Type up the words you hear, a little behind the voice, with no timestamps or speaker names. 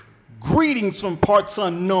Greetings from parts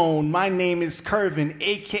unknown. My name is Curvin,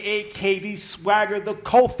 aka KD Swagger, the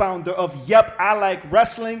co-founder of Yep, I Like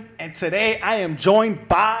Wrestling. And today I am joined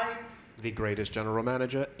by the greatest general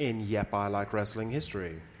manager in Yep, I Like Wrestling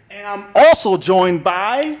history. And I'm also joined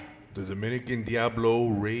by the Dominican Diablo,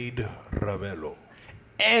 Raid Ravelo.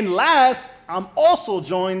 And last, I'm also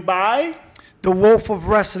joined by the Wolf of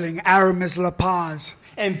Wrestling, Aramis La Paz.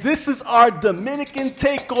 And this is our Dominican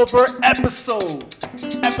Takeover episode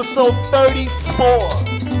 34.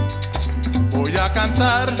 Voy a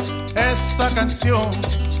cantar esta canción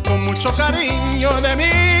con mucho cariño de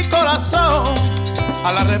mi corazón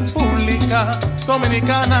a la República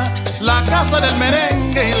Dominicana, la casa del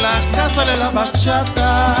merengue y la casa de la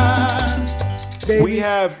bachata. We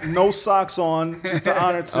have no socks on, just the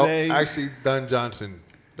honor today. Actually, Don Johnson.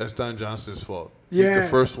 That's Don Johnson's fault. Yeah. He's the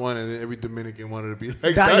first one, and every Dominican wanted to be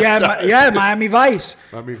like Don yeah, Miami Vice.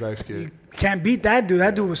 Miami Vice kid. You can't beat that dude.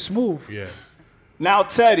 That dude was smooth. Yeah. Now,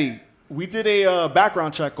 Teddy, we did a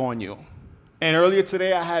background check on you. And earlier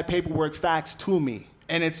today, I had paperwork faxed to me.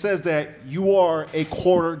 And it says that you are a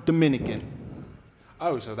quarter Dominican.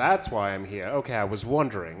 Oh, so that's why I'm here. Okay, I was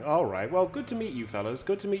wondering. All right, well, good to meet you, fellas.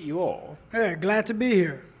 Good to meet you all. Hey, glad to be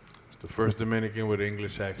here. The first Dominican with an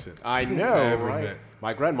English accent. I know, right?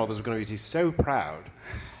 My grandmother's going to be so proud.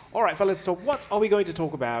 All right, fellas, so what are we going to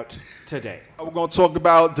talk about today? We're going to talk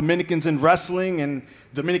about Dominicans in wrestling and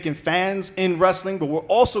Dominican fans in wrestling, but we're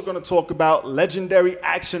also going to talk about Legendary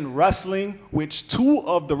Action Wrestling, which two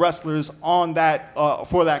of the wrestlers on that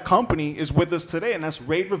for that company is with us today, and that's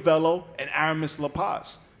Raid Ravelo and Aramis La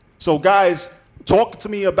Paz. So, guys, talk to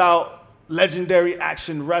me about Legendary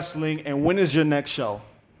Action Wrestling, and when is your next show?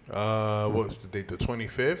 What's the date? The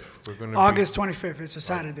 25th? We're gonna August 25th. It's a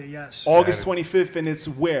Saturday, yes. August 25th, and it's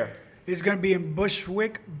where? It's going to be in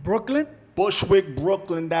Bushwick, Brooklyn. Bushwick,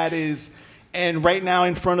 Brooklyn, that is. And right now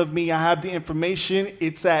in front of me, I have the information.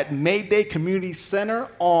 It's at Mayday Community Center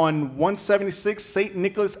on 176 St.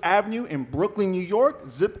 Nicholas Avenue in Brooklyn, New York.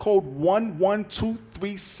 Zip code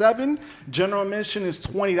 11237. General admission is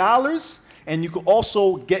 $20. And you can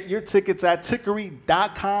also get your tickets at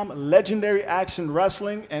Tickery.com. Legendary Action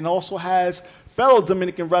Wrestling, and also has fellow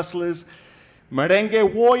Dominican wrestlers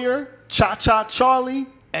Merengue Warrior, Cha Cha Charlie,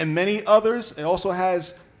 and many others. It also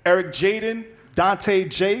has Eric Jaden, Dante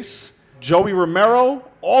Jace, Joey Romero,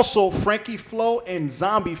 also Frankie Flo and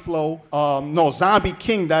Zombie Flo. Zombie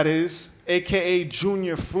King, that is, a.k.a.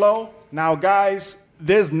 Junior Flo. Now, guys,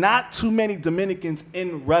 there's not too many Dominicans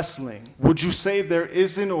in wrestling. Would you say there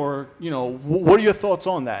isn't, or, what are your thoughts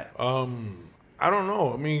on that? I don't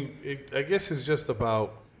know. I mean, I guess it's just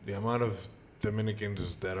about the amount of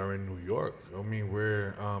Dominicans that are in New York. I mean,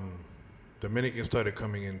 Dominicans started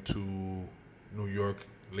coming into New York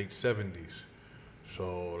late 70s.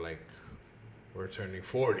 So, we're turning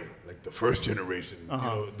 40, like the first generation,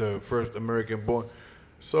 the first American born.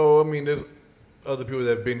 So, I mean, there's other people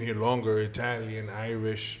that have been here longer, Italian,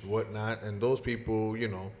 Irish, whatnot, and those people,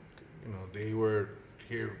 they were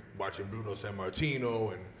here watching Bruno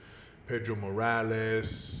Sammartino and Pedro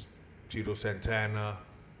Morales, Tito Santana.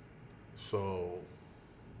 So,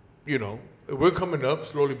 we're coming up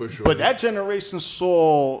slowly but surely. But that generation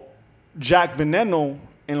saw Jack Veneno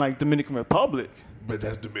in Dominican Republic. But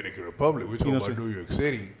that's Dominican Republic. We're talking about New York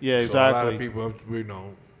City. Yeah, exactly. So a lot of people,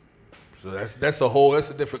 So that's a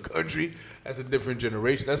different country. That's a different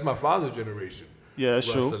generation. That's my father's generation. Yeah,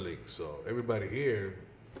 that's true. Wrestling. So everybody here,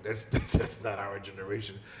 that's not our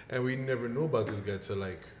generation, and we never knew about this guy till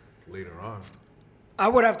later on. I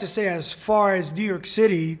would have to say, as far as New York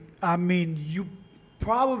City, I mean, you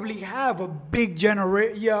probably have a big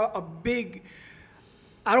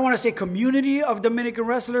I don't want to say community of Dominican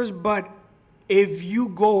wrestlers, but if you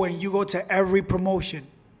go to every promotion,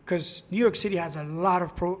 because New York City has a lot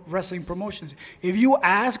of wrestling promotions. If you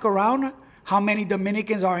ask around how many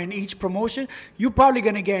Dominicans are in each promotion, you're probably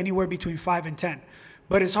going to get anywhere between 5 and 10.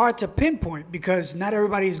 But it's hard to pinpoint because not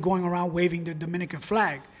everybody is going around waving the Dominican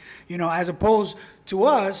flag. As opposed to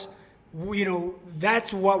us,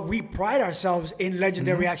 that's what we pride ourselves in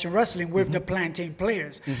Legendary Action Wrestling with the Plantain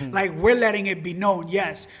Players. We're letting it be known,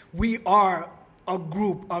 yes, we are a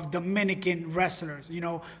group of Dominican wrestlers,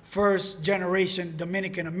 first generation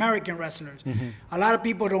Dominican American wrestlers. A lot of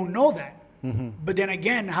people don't know that. But then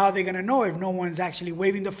again, how are they going to know if no one's actually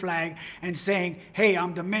waving the flag and saying, hey,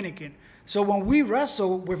 I'm Dominican? So when we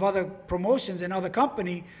wrestle with other promotions and other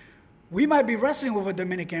company, we might be wrestling with a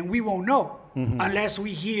Dominican and we won't know unless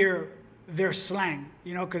we hear their slang,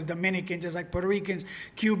 you know, because Dominicans, just like Puerto Ricans,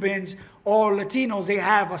 Cubans, all Latinos, they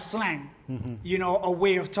have a slang, you know, a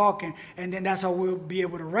way of talking. And then that's how we'll be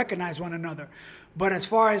able to recognize one another. But as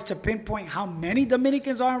far as to pinpoint how many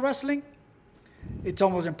Dominicans are in wrestling, it's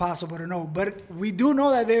almost impossible to know. But we do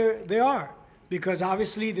know that there are. Because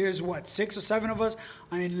obviously there's, 6 or 7 of us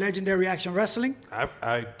in Legendary Action Wrestling.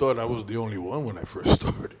 I thought I was the only one when I first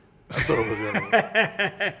started. I thought I was the only one.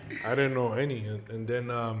 I didn't know any. And then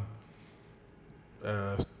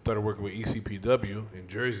started working with ECPW in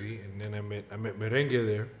Jersey. And then I met Merengue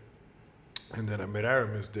there. And then I met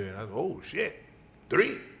Aramis there. And I was, oh, shit,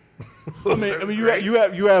 3. I mean,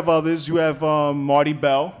 you have others. You have Marty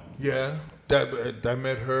Bell. Yeah, I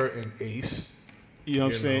met her in Ace. You know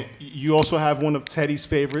what I'm saying? You also have one of Teddy's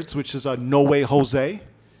favorites, which is No Way Jose.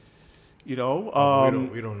 You know,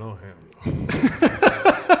 we don't know him.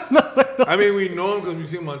 I mean, we know him because we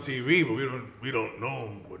see him on TV, but we don't know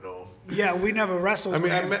him. We know him. Yeah, we never wrestled. I mean,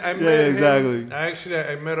 with him. I met him. Exactly.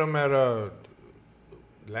 I met him at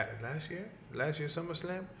last year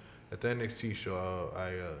SummerSlam at the NXT show.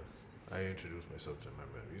 I introduced myself to him. I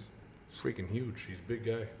met him. He's freaking huge. He's a big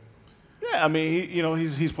guy. Yeah, I mean,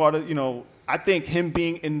 he's part of, I think him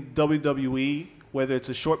being in WWE, whether it's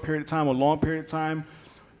a short period of time or long period of time,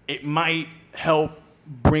 it might help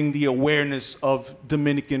bring the awareness of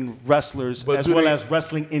Dominican wrestlers as well as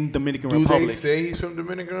wrestling in Dominican Republic. Do they say he's from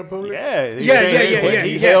Dominican Republic? Yeah. He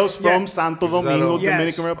Yeah. hails from Santo Domingo, Yes.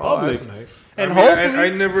 Dominican Republic. Oh, that's nice. And hopefully,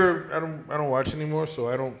 I don't watch anymore, so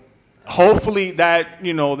I don't. Hopefully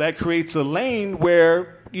that creates a lane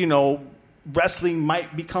where, wrestling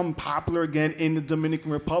might become popular again in the Dominican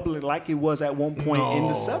Republic like it was at one point in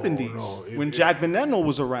the 70s when Jack Veneno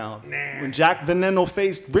was around. When Jack Veneno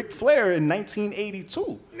faced Ric Flair in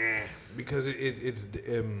 1982. Because it's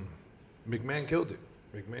McMahon killed it.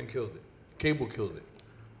 Cable killed it.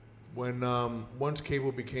 When once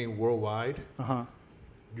cable became worldwide,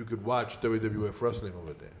 you could watch WWF wrestling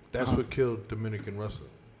over there. That's what killed Dominican wrestling,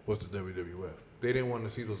 was the WWF. They didn't want to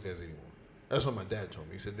see those guys anymore. That's what my dad told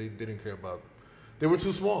me. He said they didn't care about. They were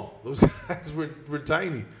too small. Those guys were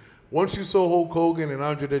tiny. Once you saw Hulk Hogan and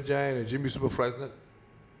Andre the Giant and Jimmy Superfly Snuka,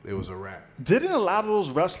 it was a wrap. Didn't a lot of those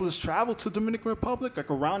wrestlers travel to Dominican Republic,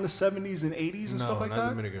 like around the 70s and 80s and stuff like that? that? No, not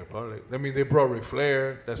Dominican Republic. I mean, they brought Ric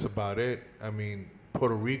Flair. That's about it. I mean,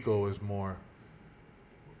 Puerto Rico's,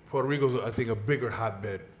 I think, a bigger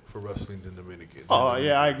hotbed for wrestling than Dominican. Oh,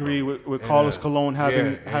 yeah, I agree with Carlos Colon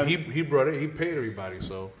having... He brought it. He paid everybody,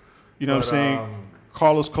 so... You know what I'm saying?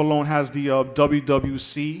 Carlos Colon has the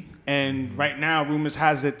WWC, and right now rumors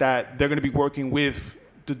has it that they're going to be working with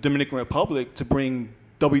the Dominican Republic to bring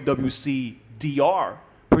WWC DR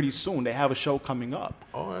pretty soon. They have a show coming up.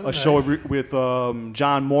 Show with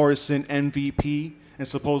John Morrison, MVP, and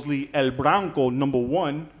supposedly El Branco,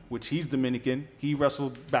 #1, which he's Dominican. He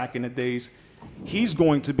wrestled back in the days. He's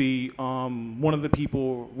going to be one of the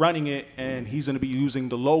people running it, and he's going to be using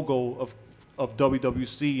the logo of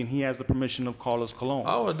WWC, and he has the permission of Carlos Colon.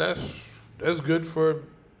 Oh, that's good for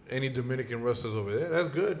any Dominican wrestlers over there. That's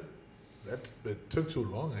good. It took too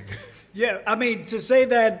long, I guess. Yeah, I mean, to say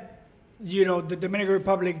that, the Dominican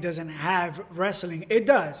Republic doesn't have wrestling, it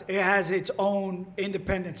does. It has its own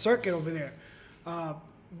independent circuit over there.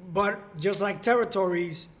 But just like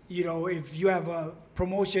territories, if you have a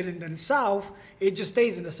promotion in the South, it just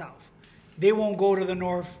stays in the South. They won't go to the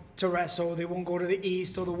North to wrestle. They won't go to the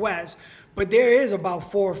East or the West. But there is about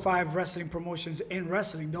 4 or 5 wrestling promotions in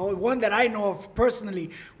wrestling. The one that I know of personally,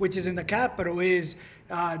 which is in the capital, is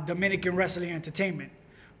Dominican Wrestling Entertainment.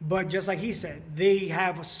 But just like he said, they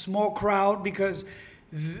have a small crowd because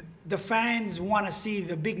the fans want to see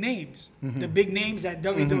the big names. Mm-hmm. The big names that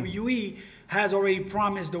WWE has already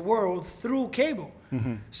promised the world through cable.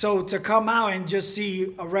 Mm-hmm. So to come out and just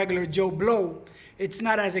see a regular Joe Blow, it's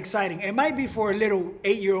not as exciting. It might be for a little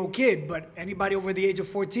 8-year-old kid, but anybody over the age of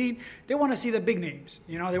 14, they want to see the big names.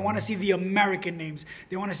 They want to see the American names.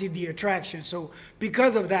 They want to see the attraction. So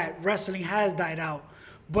because of that, wrestling has died out.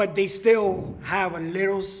 But they still have a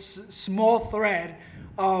little small thread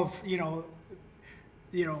of,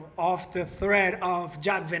 off the thread of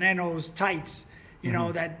Jack Veneno's tights.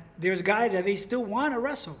 That there's guys that they still want to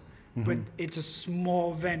wrestle, but it's a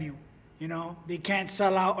small venue. They can't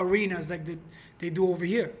sell out arenas like they do over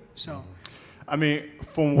here. So, I mean,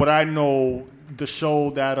 from what I know, the show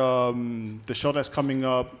that's coming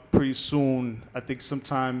up pretty soon, I think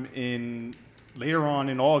sometime later on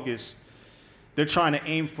in August, they're trying to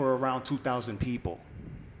aim for around 2,000 people.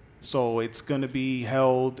 So it's going to be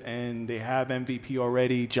held, and they have MVP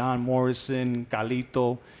already, John Morrison,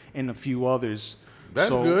 Galito, and a few others. That's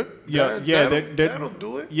good. Yeah, that'll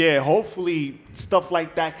do it. Yeah, hopefully stuff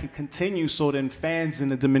like that can continue so then fans in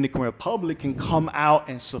the Dominican Republic can come out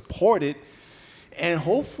and support it. And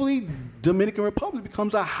hopefully Dominican Republic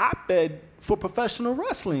becomes a hotbed for professional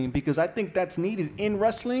wrestling, because I think that's needed in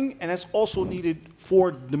wrestling and that's also needed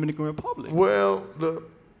for Dominican Republic. Well, the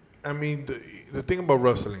thing about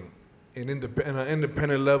wrestling, in an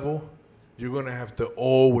independent level, you're going to have to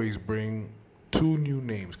always bring two new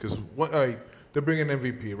names. Because they're bringing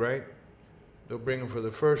MVP, right? They'll bring him for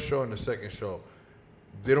the first show and the second show.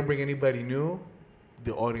 They don't bring anybody new,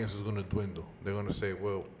 the audience is going to dwindle. They're going to say,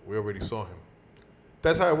 well, we already saw him.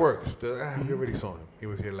 That's how it works. We already saw him. He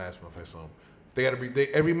was here last month. I saw him.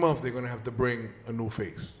 Every month they're going to have to bring a new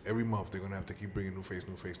face. Every month they're going to have to keep bringing new face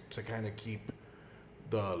to kind of keep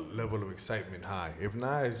the level of excitement high. If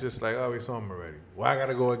not, it's just like, we saw him already. Well, I got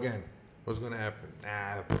to go again. What's going to happen?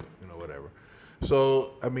 Whatever.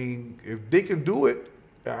 So, if they can do it,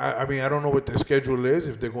 I don't know what their schedule is,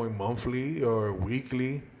 if they're going monthly or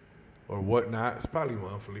weekly or whatnot. It's probably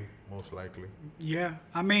monthly, most likely. Yeah.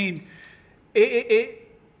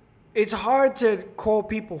 It's hard to call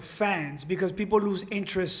people fans because people lose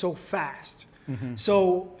interest so fast. Mm-hmm.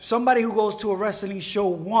 So somebody who goes to a wrestling show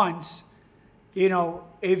once,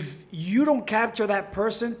 if you don't capture that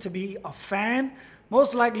person to be a fan,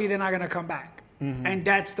 most likely they're not going to come back. Mm-hmm. And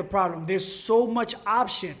that's the problem. There's so much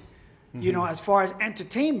option, as far as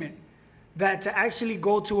entertainment, that to actually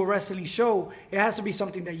go to a wrestling show, it has to be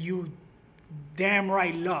something that you damn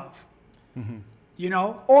right love. Mm-hmm.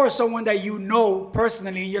 Or someone that you know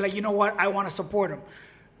personally, and you're like, you know what, I want to support him.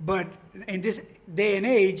 But in this day and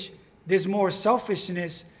age, there's more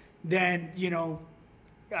selfishness than, to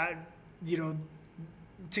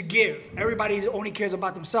give. Everybody only cares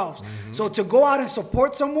about themselves. Mm-hmm. So to go out and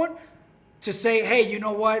support someone, to say, hey, you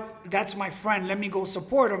know what, that's my friend, let me go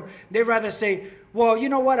support him, they'd rather say, well, you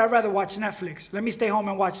know what, I'd rather watch Netflix. Let me stay home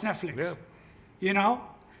and watch Netflix. Yeah.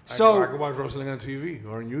 So I can watch wrestling on TV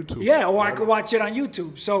or on YouTube. Yeah, or I can watch it on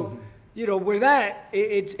YouTube. So, with that,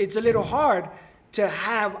 it's a little hard to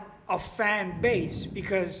have a fan base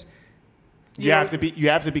because you have to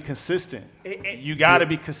be consistent. You got to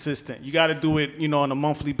be consistent. You got to do it, on a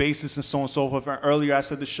monthly basis and so on and so forth. And earlier I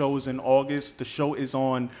said the show is in August. The show is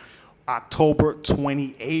on October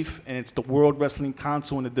 28th, and it's the World Wrestling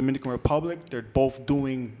Council in the Dominican Republic. They're both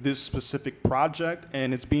doing this specific project,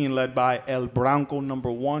 and it's being led by El Bronco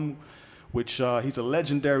 #1, which he's a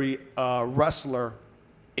legendary wrestler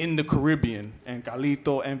in the Caribbean. And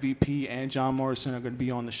Carlito, MVP, and John Morrison are going to be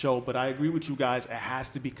on the show. But I agree with you guys. It has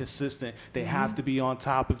to be consistent. They have to be on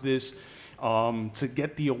top of this to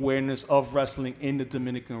get the awareness of wrestling in the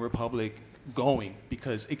Dominican Republic going,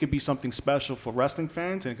 because it could be something special for wrestling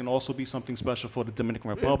fans, and it can also be something special for the Dominican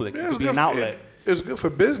Republic. It could be an outlet. It's good for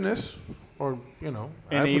business, or and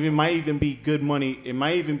it might even be good money. It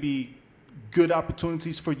might even be good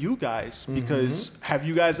opportunities for you guys, because have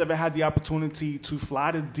you guys ever had the opportunity to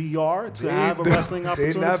fly to DR to have a wrestling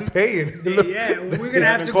opportunity? They're not paying. We're gonna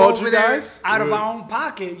have to go over there out of our own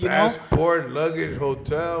pocket. Passport, luggage,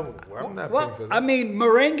 hotel. I'm not paying for that.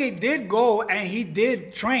 Merengue did go and he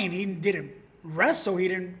did train. He didn't wrestle. He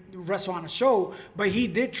didn't wrestle on a show, but he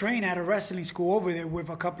did train at a wrestling school over there with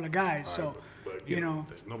a couple of guys. So.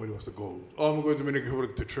 Nobody wants to go. I'm going to Dominican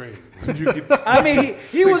Republic to train.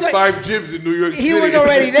 He was 5 gyms in New York City. He was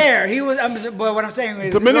already there. But what I'm saying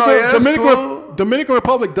is, Dominican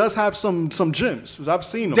Republic does have some gyms. I've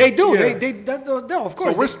seen them. They do. Yeah. No, of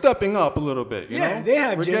course. So we're stepping up a little bit. You know? They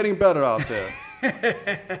have. We're getting better out there.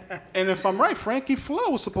 And if I'm right, Frankie Flo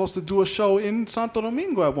was supposed to do a show in Santo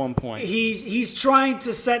Domingo at one point. He's trying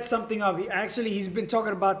to set something up. He's been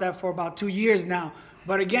talking about that for about 2 years now.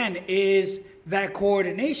 But again, is that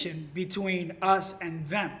coordination between us and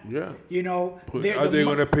them? Yeah. Are they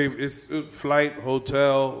going to pay flight,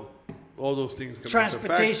 hotel, all those things?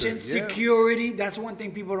 Transportation, security. That's one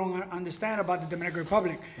thing people don't understand about the Dominican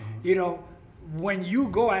Republic. When you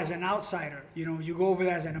go as an outsider, you go over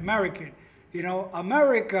there as an American.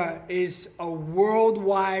 America is a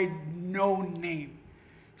worldwide known name.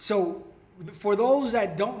 So for those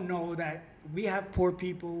that don't know that, we have poor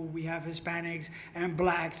people, we have Hispanics and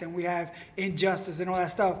blacks, and we have injustice and all that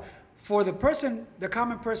stuff. For the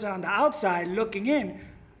common person on the outside looking in,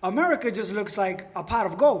 America just looks like a pot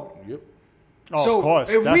of gold. Yep. So of course,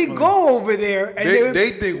 if we go over there, and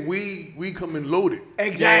they think we come in loaded.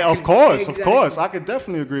 Exactly. Yeah, of course. I could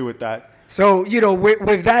definitely agree with that. So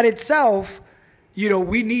with that itself,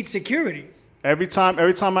 we need security. Every time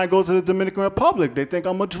I go to the Dominican Republic, they think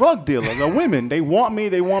I'm a drug dealer. The women, they want me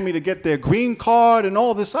to get their green card and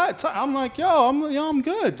all this. I'm like, I'm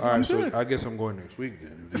good. All right, I'm so good. I guess I'm going next week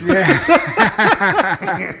then.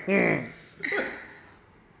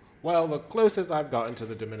 Well, the closest I've gotten to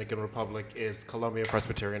the Dominican Republic is Columbia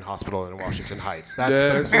Presbyterian Hospital in Washington Heights.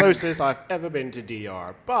 That's the closest I've ever been to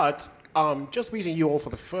DR. But just meeting you all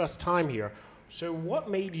for the first time here, so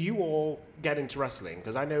what made you all get into wrestling?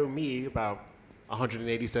 Because I know me, about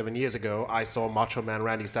 187 years ago, I saw Macho Man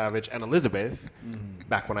Randy Savage and Elizabeth,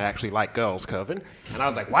 back when I actually liked girls, Curvin. And I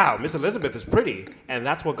was like, wow, Miss Elizabeth is pretty. And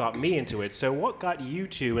that's what got me into it. So what got you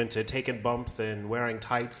two into taking bumps and wearing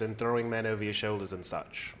tights and throwing men over your shoulders and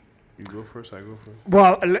such? You go first, I go first.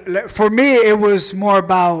 Well, for me, it was more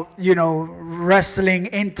about, wrestling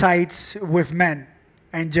in tights with men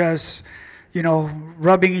and just,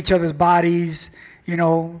 rubbing each other's bodies,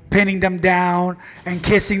 pinning them down and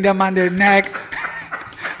kissing them on their neck.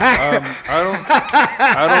 I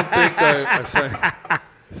don't think I said.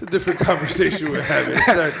 It's a different conversation we're having. It's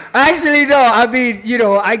not, Actually, no. I mean,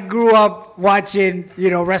 I grew up watching,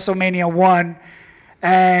 WrestleMania 1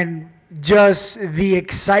 and just the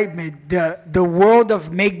excitement, the world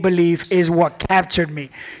of make-believe is what captured me.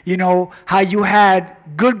 How you had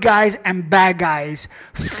good guys and bad guys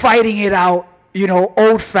fighting it out,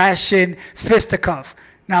 old-fashioned fisticuff.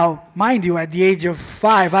 Now, mind you, at the age of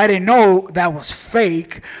 5, I didn't know that was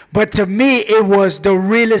fake, but to me, it was the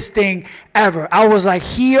realest thing ever. I was like,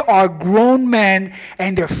 here are grown men,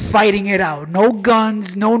 and they're fighting it out. No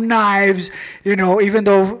guns, no knives, even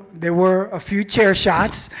though there were a few chair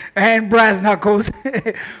shots and brass knuckles.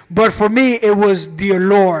 But for me, it was the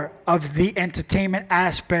allure of the entertainment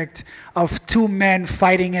aspect of two men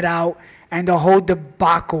fighting it out and the whole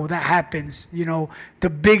debacle that happens, the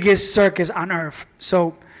biggest circus on earth.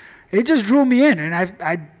 So it just drew me in, and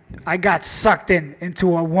I got sucked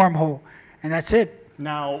into a wormhole, and that's it.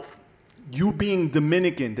 Now, you being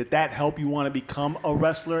Dominican, did that help you want to become a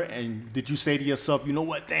wrestler? And did you say to yourself,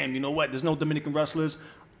 there's no Dominican wrestlers.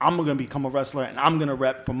 I'm going to become a wrestler, and I'm going to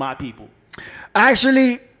rep for my people.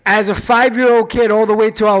 Actually, as a 5-year-old kid all the way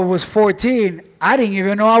till I was 14, I didn't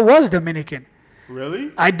even know I was Dominican.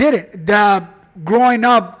 Really? I didn't. Growing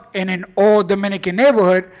up in an all Dominican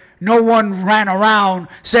neighborhood, no one ran around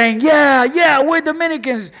saying, yeah, we're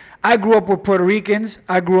Dominicans. I grew up with Puerto Ricans.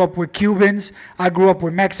 I grew up with Cubans. I grew up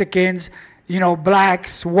with Mexicans,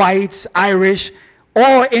 blacks, whites, Irish,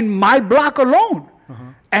 all in my block alone. Uh-huh.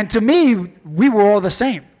 And to me, we were all the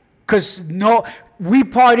same. Because we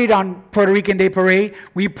partied on Puerto Rican Day Parade.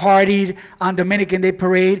 We partied on Dominican Day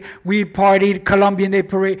Parade. We partied Colombian Day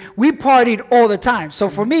Parade. We partied all the time. So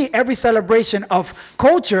for me, every celebration of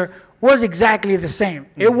culture was exactly the same.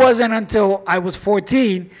 Mm-hmm. It wasn't until I was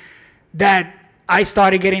 14 that I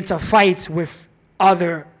started getting into fights with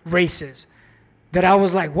other races that I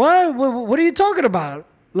was like, what are you talking about?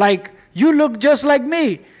 Like, you look just like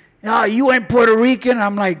me. No, you ain't Puerto Rican.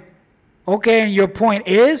 I'm like, okay, and your point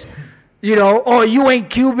is? Oh, you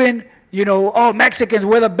ain't Cuban, Mexicans,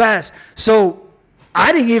 we're the best. So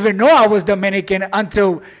I didn't even know I was Dominican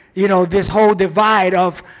until, this whole divide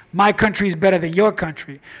of my country is better than your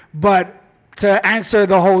country. But to answer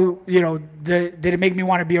the whole, did it make me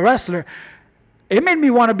want to be a wrestler? It made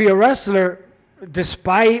me want to be a wrestler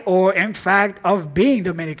despite or in fact of being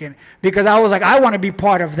Dominican, because I was like, I want to be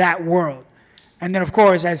part of that world. And then, of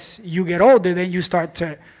course, as you get older, then you start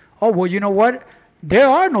to, you know what? There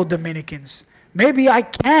are no Dominicans. Maybe I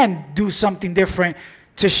can do something different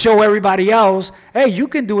to show everybody else, hey, you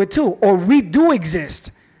can do it too. Or we do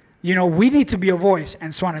exist. We need to be a voice,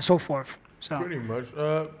 and so on and so forth. So pretty much.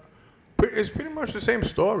 It's pretty much the same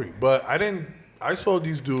story. But I saw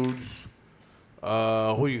these dudes.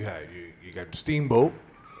 Who you had? You got Steamboat,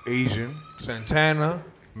 Asian, Santana,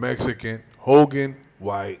 Mexican, Hogan,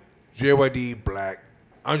 white, JYD, black,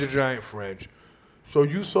 Andre the Giant, French. So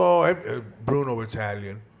you saw Bruno,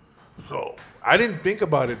 Italian. So I didn't think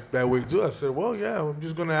about it that way too. I said, well, yeah, I'm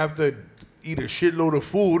just going to have to eat a shitload of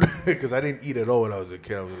food because I didn't eat at all when I was a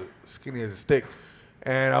kid. I was skinny as a stick.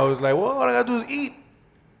 And I was like, well, all I got to do is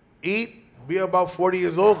eat, be about 40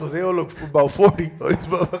 years old because they all look about 40. These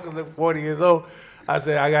motherfuckers look 40 years old. I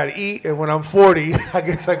said, I got to eat, and when I'm 40, I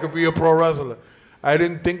guess I could be a pro wrestler. I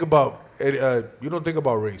didn't think about it. You don't think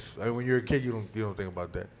about race. I mean, when you're a kid, you don't think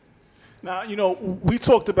about that. Now, we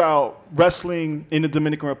talked about wrestling in the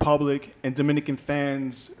Dominican Republic and Dominican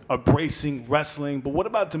fans embracing wrestling, but what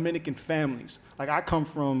about Dominican families? Like, I come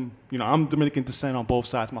from, I'm Dominican descent on both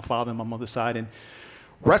sides, my father and my mother's side, and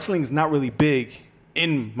wrestling is not really big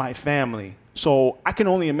in my family. So I can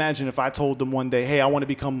only imagine if I told them one day, hey, I want to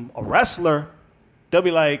become a wrestler, they'll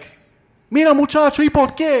be like, Mira muchacho, ¿y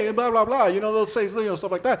por qué? Blah, blah, blah. They'll say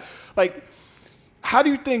stuff like that. Like, how do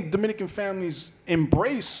you think Dominican families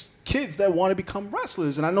embrace kids that want to become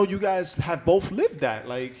wrestlers? And I know you guys have both lived that.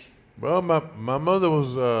 Like, well, my mother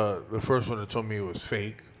was the first one that told me it was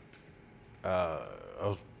fake.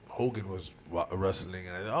 Hogan was wrestling,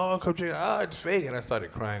 and I said, "Oh, come check it out. It's fake." And I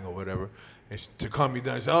started crying or whatever. And to calm me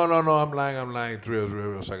down, she said, "Oh, no, I'm lying. It's real,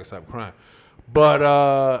 so I can stop crying." But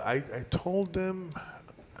I told them,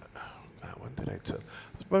 God, when did I tell? It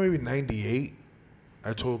was about maybe 98.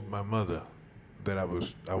 I told my mother that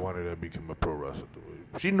I wanted to become a pro wrestler.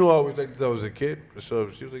 She knew I was like this. I was a kid,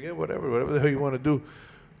 so she was like, "Yeah, whatever the hell you want to do."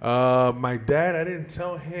 My dad, I didn't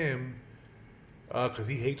tell him because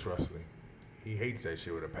he hates wrestling. He hates that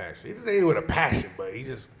shit with a passion. He doesn't hate it with a passion, but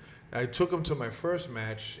I took him to my first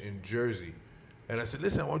match in Jersey, and I said,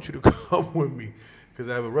 "Listen, I want you to come with me because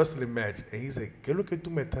I have a wrestling match." And he's like, "¿Qué es lo que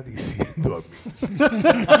tú me estás diciendo a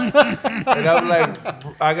mí?" And I'm like,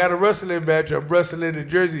 "I got a wrestling match. I'm wrestling in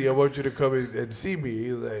Jersey. I want you to come and see me."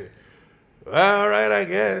 He's like, "All right, I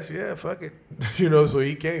guess. Yeah, fuck it." So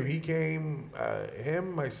he came.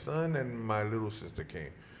 Him, my son, and my little sister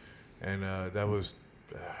came. And that was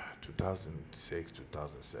 2006,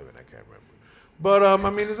 2007. I can't remember. But, I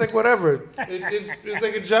mean, it's like whatever. It's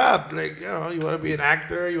like a job. Like, you want to be an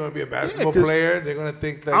actor, you want to be a basketball player, they're going to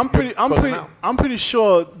think that I'm pretty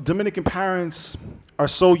sure Dominican parents are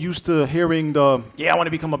so used to hearing I want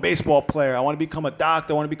to become a baseball player. I want to become a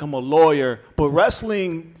doctor. I want to become a lawyer. But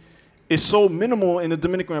wrestling is so minimal in the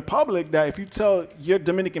Dominican Republic that if you tell your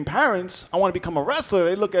Dominican parents, I want to become a wrestler,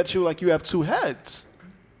 they look at you like you have two heads.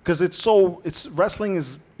 Because wrestling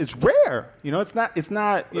is rare. It's not it's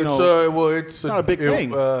not a big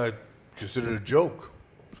thing. Considered a joke.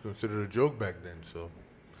 It's considered a joke back then. So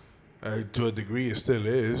to a degree, it still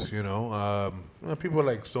is. People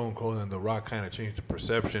like Stone Cold and The Rock kind of changed the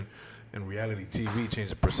perception, and reality TV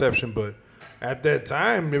changed the perception. But at that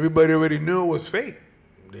time, everybody already knew it was fake.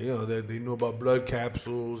 They knew about blood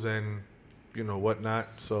capsules and whatnot.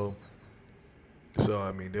 So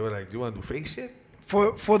I mean, they were like, "Do you want to do fake shit?"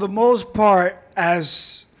 For the most part,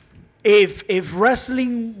 as if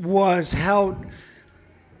wrestling was held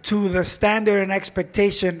to the standard and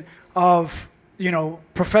expectation of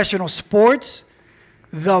professional sports,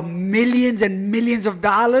 the millions and millions of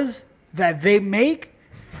dollars that they make,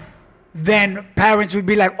 then parents would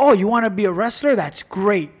be like, "Oh, you want to be a wrestler? That's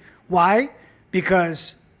great." Why?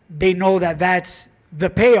 Because they know that that's the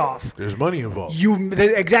payoff. There's money involved.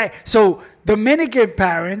 Exactly. So Dominican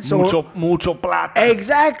parents, mucho plata.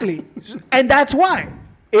 Exactly, and that's why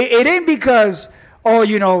it ain't because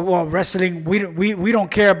wrestling we don't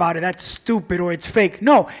care about it. That's stupid or it's fake.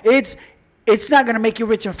 No, it's not gonna make you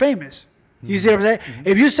rich and famous. You see what I'm saying? Mm-hmm.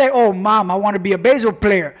 If you say, "Oh, mom, I want to be a baseball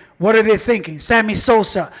player," what are they thinking? Sammy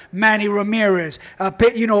Sosa, Manny Ramirez,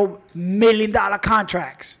 $1 million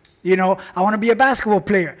contracts. I want to be a basketball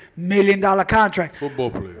player, $1 million contract.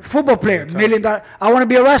 Football player, $1 million. I want to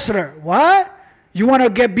be a wrestler. What? You want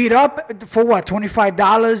to get beat up for what?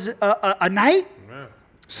 $25 a night? Yeah.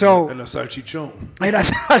 So and a salchichon.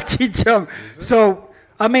 So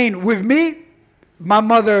I mean, with me, my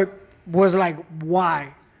mother was like,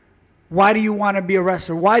 "Why? Why do you want to be a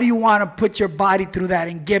wrestler? Why do you want to put your body through that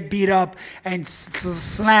and get beat up and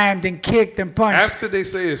slammed and kicked and punched?" After they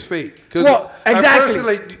say it's fake. Well, exactly. At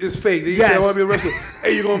first, it's fake. Then you say, "I want to be a wrestler."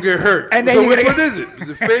 Hey, you're going to get hurt. And then so which one is it? Is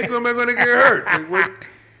it fake or am I going to get hurt?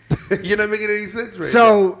 You're not making any sense right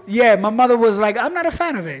now. Yeah, my mother was like, "I'm not a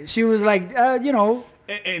fan of it." She was like,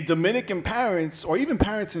 And Dominican parents, or even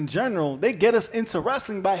parents in general, they get us into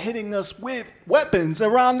wrestling by hitting us with weapons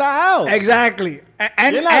around the house. Exactly.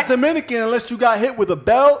 And you're not Dominican unless you got hit with a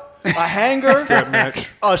belt, a hanger,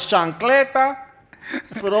 a chancleta.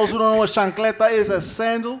 For those who don't know what chancleta is, a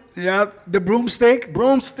sandal. Yep. The broomstick.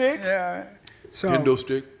 Yeah. So, kendo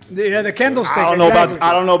stick. Yeah, the kendo stick. I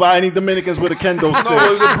don't know about any Dominicans with a kendo stick.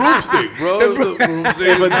 No, it's a broomstick, bro.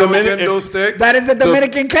 Kendo stick. That is a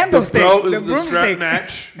Dominican kendo stick. The broomstick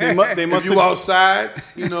match. They must if you outside,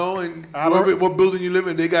 and what building you live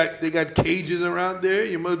in, they got cages around there.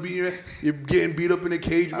 You're getting beat up in a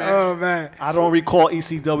cage match. Oh man, I don't recall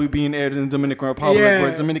ECW being aired in the Dominican Republic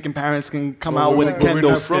where Dominican parents can come out with a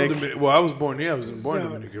kendo stick. I was born here. I was born in the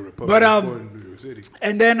Dominican Republic. But I was born in New York City.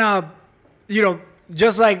 And then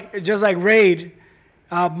just like Raid,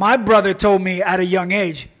 my brother told me at a young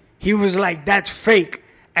age, he was like, "That's fake,"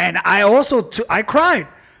 and I also I cried,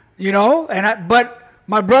 but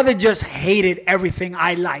my brother just hated everything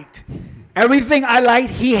I liked. Everything I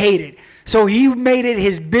liked, he hated. So he made it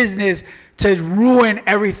his business to ruin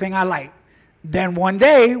everything I liked. Then one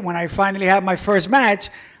day, when I finally had my first match,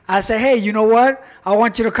 I said, "Hey, you know what? I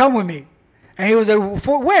want you to come with me." And he was like,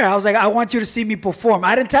 for where? I was like, I want you to see me perform.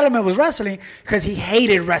 I didn't tell him it was wrestling because he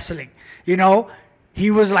hated wrestling, you know?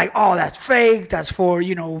 He was like, oh, that's fake. That's for,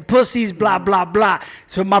 you know, pussies, blah, blah, blah.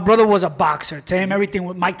 So my brother was a boxer. To him, everything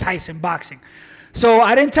was Mike Tyson boxing. So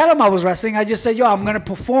I didn't tell him I was wrestling. I just said, yo, I'm going to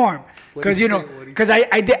perform. Because, you know, because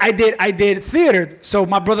I did theater. So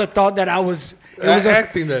my brother thought that I was...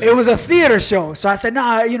 It was a theater show. So I said,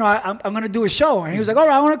 no, you know, I'm going to do a show. And he was like, all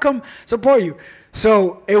right, I want to come support you.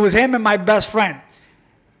 So it was him and my best friend.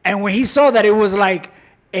 And when he saw that it was like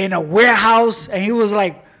in a warehouse, and he was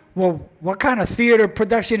like, well, what kind of theater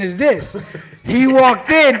production is this? He walked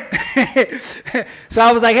in. So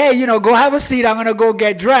I was like, hey, you know, go have a seat. I'm going to go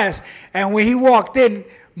get dressed. And when he walked in,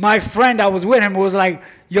 my friend that was with him was like,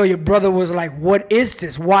 yo, your brother was like, what is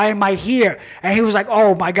this? Why am I here? And he was like,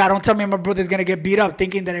 oh, my God, don't tell me my brother's going to get beat up,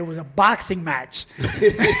 thinking that it was a boxing match. Because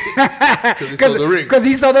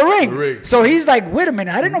he saw the ring. So he's like, wait a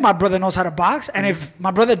minute, I didn't know my brother knows how to box. And if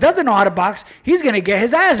my brother doesn't know how to box, he's going to get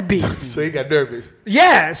his ass beat. So he got nervous.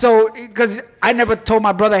 Yeah, so because I never told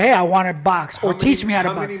my brother, hey, I want to box or teach me how to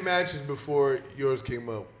box. How many matches before yours came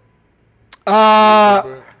up?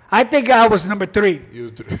 I think I was number 3. You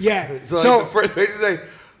was 3. Yeah. So like the first page is like,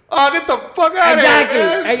 oh, get the fuck out of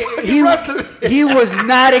here. Exactly. He was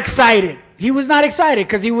not excited. He was not excited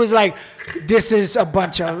because he was like, this is a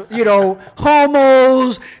bunch of, you know,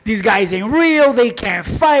 homos. These guys ain't real. They can't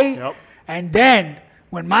fight. Yep. And then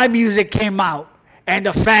when my music came out and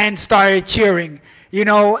the fans started cheering, you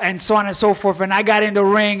know, and so on and so forth, and I got in the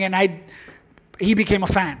ring and he became a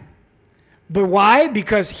fan. But why?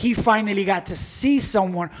 Because he finally got to see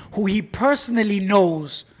someone who he personally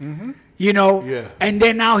knows, you know, and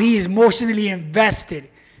then now he is emotionally invested,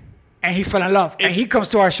 and he fell in love. And he comes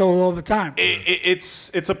to our show all the time.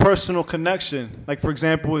 It's a personal connection. Like, for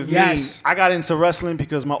example, with me, I got into wrestling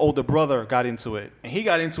because my older brother got into it, and he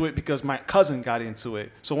got into it because my cousin got into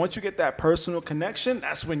it. So once you get that personal connection,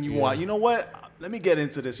 that's when you want, you know what? Let me get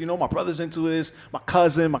into this. You know, my brother's into this, my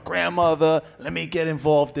cousin, my grandmother. Let me get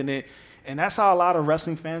involved in it. And that's how a lot of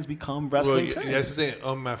wrestling fans become wrestling fans. That's the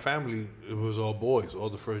thing. My family, it was all boys,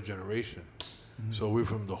 all the first generation. Mm-hmm. So we're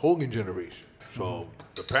from the Hogan generation. So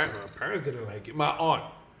my parents didn't like it. My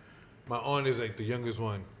aunt is like the youngest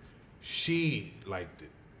one. She liked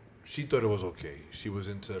it. She thought it was okay. She was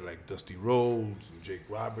into like Dusty Rhodes and Jake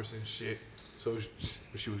Roberts and shit. So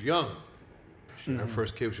she was young. Her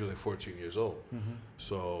first kid, she was like 14 years old. Mm-hmm.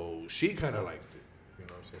 So she kind of liked it. You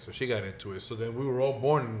know what I'm saying? So she got into it. So then we were all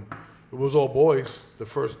born. It was all boys. The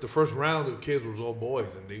first round of kids was all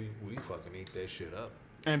boys, and we fucking ate that shit up.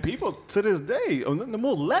 And people to this day,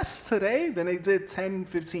 more less today than they did 10,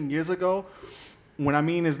 15 years ago. What I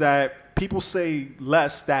mean is that people say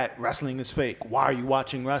less that wrestling is fake. Why are you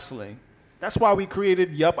watching wrestling? That's why we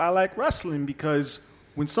created Yup, I Like Wrestling, because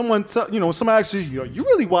when someone somebody asks you, yo, you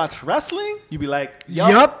really watch wrestling? You be like,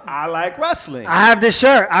 yup, I like wrestling. I have this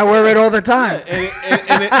shirt. I wear it all the time.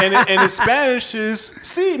 And in Spanish is,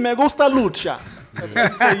 sí, me gusta lucha. That's how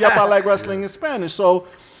you say, yup, I like wrestling in Spanish. So,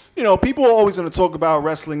 you know, people are always going to talk about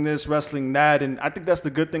wrestling this, wrestling that, and I think that's the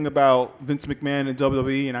good thing about Vince McMahon and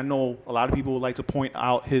WWE, and I know a lot of people would like to point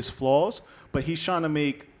out his flaws, but he's trying to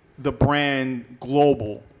make the brand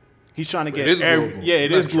global. He's trying to get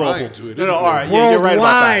it is global. All right, you're right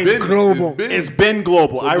about that. Global. It's been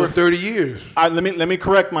global. For 30 years. Let me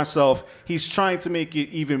correct myself. He's trying to make it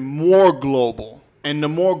even more global. And the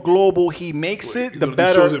more global he makes it, the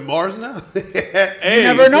better. Shows in Mars now? Hey,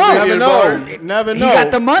 you never know. Never know. He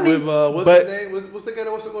got the money. With, what's his name? What's the guy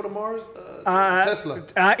that wants to go to Mars? Tesla.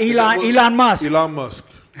 Elon Musk. Elon Musk.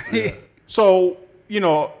 Yeah. So, you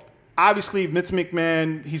know, obviously, Vince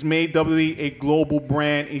McMahon, he's made WWE a global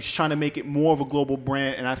brand. He's trying to make it more of a global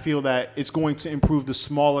brand, and I feel that it's going to improve the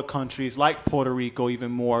smaller countries like Puerto Rico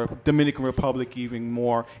even more, Dominican Republic even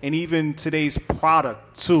more, and even today's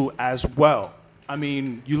product, too, as well. I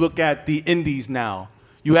mean, you look at the indies now.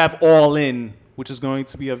 You have All In, which is going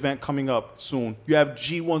to be an event coming up soon. You have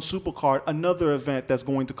G1 Supercard, another event that's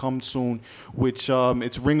going to come soon, which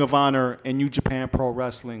it's Ring of Honor and New Japan Pro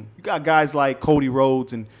Wrestling. You got guys like Cody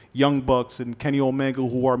Rhodes and Young Bucks and Kenny Omega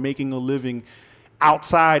who are making a living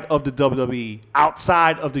outside of the WWE,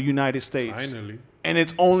 outside of the United States. Finally. And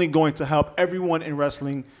it's only going to help everyone in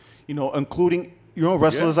wrestling, you know, including, you know,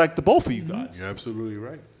 wrestlers like the both of you guys. You're absolutely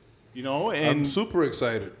right. You know, and I'm super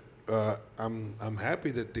excited. I'm happy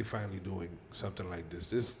that they're finally doing something like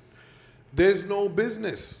this. There's no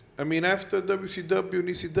business. I mean, after WCW and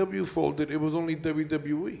ECW folded, it was only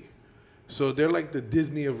WWE. So they're like the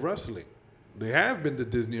Disney of wrestling. They have been the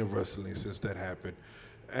Disney of wrestling since that happened.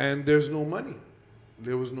 And there's no money.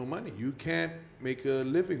 There was no money. You can't make a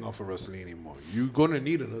living off of wrestling anymore. You're going to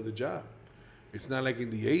need another job. It's not like in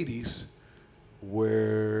the 80s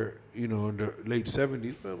where, you know, in the late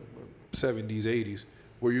 70s, 80s,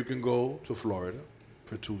 where you can go to Florida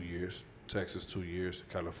for 2 years, Texas 2 years,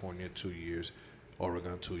 California 2 years,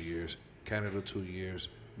 Oregon 2 years, Canada 2 years,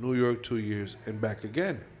 New York 2 years, and back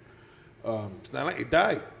again. It's not like it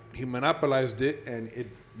died. He monopolized it, and it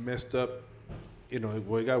messed up. You know,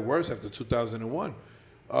 well, it got worse after 2001.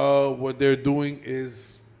 What they're doing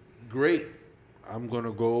is great. I'm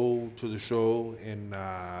gonna go to the show in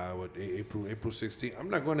April 16th. I'm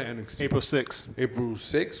not going to NXT. April 6th. April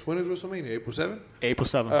 6th. When is WrestleMania? April 7th? April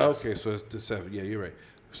 7th. Okay, so it's the 7th. Yeah, you're right.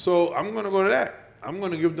 So I'm gonna go to that. I'm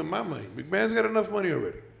gonna give them my money. McMahon's got enough money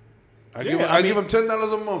already. I give him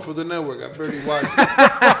 $10 a month for the network. I barely watch it.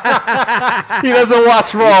 He doesn't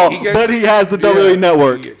watch Raw, but he has the WWE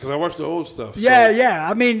Network. Because I watch the old stuff. Yeah.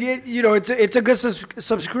 I mean, it's a good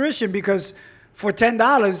subscription because for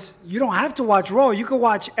 $10, you don't have to watch Raw. You can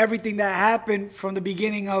watch everything that happened from the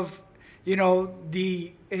beginning of,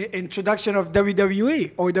 the introduction of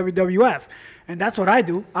WWE or WWF. And that's what I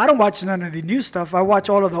do. I don't watch none of the new stuff. I watch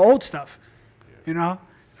all of the old stuff,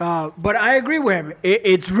 But I agree with him.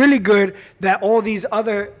 It's really good that all these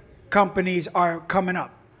other companies are coming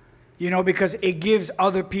up, because it gives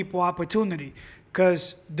other people opportunity.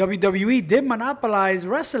 Because WWE did monopolize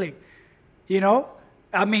wrestling,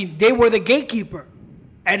 I mean, they were the gatekeeper.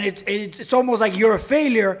 And it's almost like you're a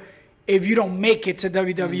failure if you don't make it to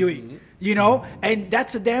WWE, And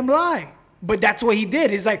that's a damn lie. But that's what he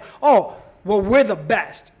did. It's like, oh, well, we're the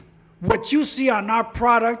best. What you see on our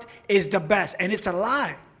product is the best. And it's a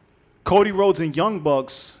lie. Cody Rhodes and Young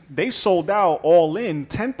Bucks, they sold out all in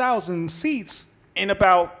 10,000 seats in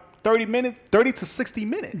about 30 to 60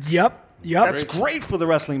 minutes. Yep. That's great for the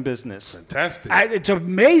wrestling business. Fantastic. It's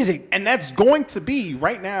amazing. And that's going to be,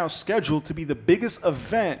 right now, scheduled to be the biggest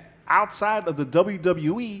event outside of the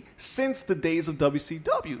WWE since the days of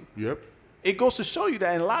WCW. Yep. It goes to show you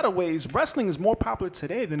that in a lot of ways, wrestling is more popular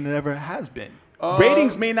today than it ever has been.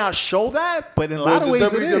 Ratings may not show that, but in a lot of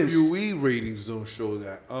ways it is. The WWE ratings don't show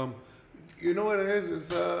that. You know what it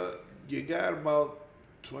is? It's you got about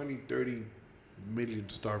 20, 30 million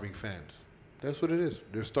starving fans. That's what it is.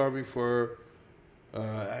 They're starving for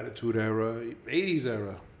Attitude Era, 80s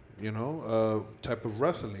era, type of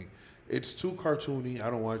wrestling. It's too cartoony. I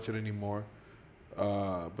don't watch it anymore.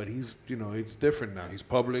 But he's, it's different now. He's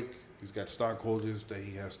public. He's got stockholders that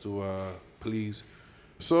he has to please.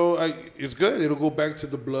 So it's good. It'll go back to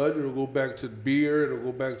the blood. It'll go back to beer.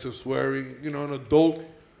 It'll go back to swearing. An adult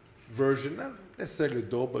version, not necessarily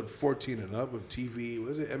adult, but 14 and up on TV.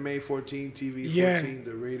 Was it MA 14, TV 14,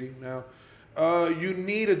 the rating now? You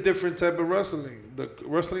need a different type of wrestling. The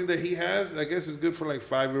wrestling that he has, I guess, is good for like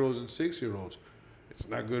 5-year-olds and 6-year-olds. It's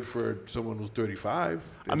not good for someone who's 35.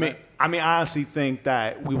 I honestly think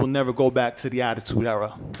that we will never go back to the Attitude Era,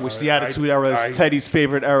 which the Attitude Era is Teddy's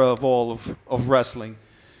favorite era of all of wrestling.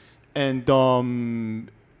 And,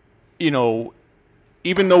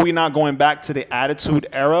 even though we're not going back to the Attitude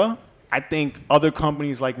Era, I think other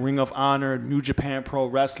companies like Ring of Honor, New Japan Pro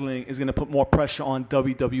Wrestling is going to put more pressure on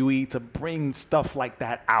WWE to bring stuff like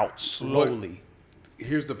that out slowly.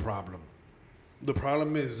 Here's the problem. The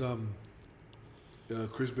problem is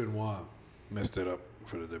Chris Benoit messed it up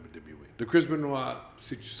for the WWE. The Chris Benoit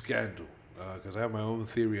scandal, because I have my own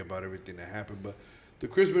theory about everything that happened, but the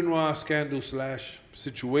Chris Benoit scandal /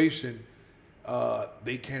 situation,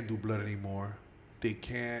 they can't do blood anymore. They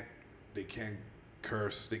can't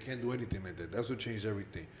curse. They can't do anything like that. That's what changed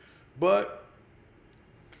everything. But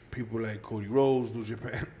people like Cody Rhodes, New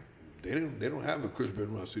Japan, they don't have a Chris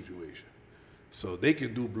Benoit situation, so they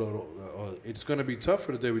can do blood. It's gonna be tough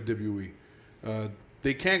for the WWE.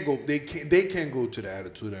 They can't go to the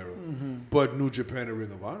Attitude Era, but New Japan and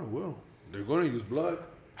Ring of Honor will. They're gonna use blood.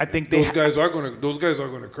 I think those guys are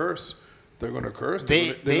gonna curse. They're gonna curse.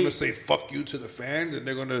 They're gonna say "fuck you" to the fans, and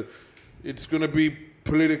it's gonna be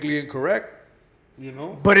politically incorrect.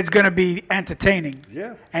 But it's going to be entertaining.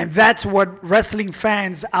 Yeah. And that's what wrestling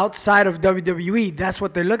fans outside of WWE, that's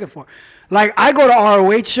what they're looking for. Like, I go to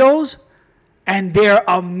ROH shows, and they're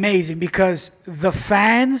amazing because the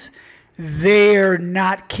fans, they're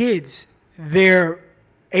not kids. They're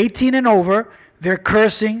 18 and over. They're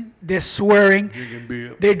cursing. They're swearing.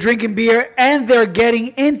 They're drinking beer. And they're getting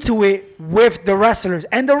into it with the wrestlers.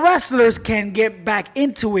 And the wrestlers can get back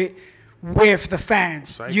into it with the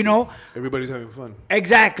fans, Everybody's having fun.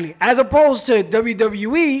 Exactly. As opposed to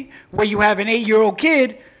WWE, where you have an 8-year-old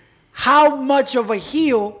kid, how much of a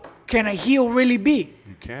heel can a heel really be?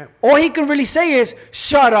 You can't. All he can really say is,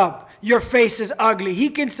 shut up, your face is ugly. He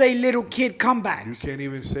can say little kid comebacks. You can't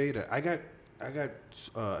even say that. I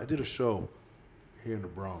did a show here in the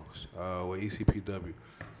Bronx with ECPW,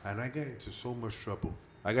 and I got into so much trouble.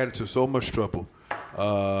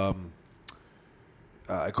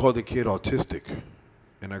 I called the kid autistic,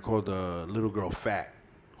 and I called the little girl fat.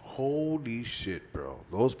 Holy shit, bro.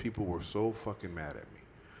 Those people were so fucking mad at me.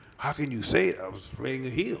 How can you say it? I was playing a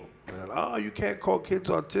heel. They're like, oh, you can't call kids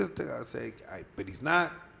autistic. I say, but he's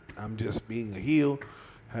not. I'm just being a heel.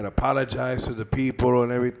 Had apologized to the people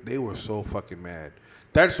and everything. They were so fucking mad.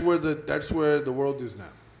 That's where the world is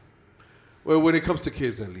now. Well, when it comes to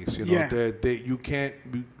kids, at least, you know, you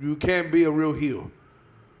can't be a real heel.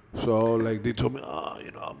 So like they told me, oh,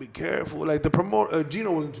 you know, I'll be careful. Like the promoter,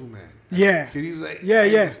 Gino wasn't too mad. Yeah. Cause he's like, I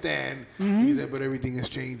understand. He said, but everything is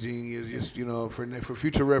changing. It's just, you know, for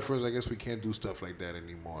future reference, I guess we can't do stuff like that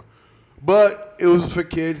anymore. But it was for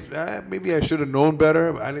kids. Maybe I should have known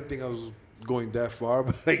better. I didn't think I was going that far,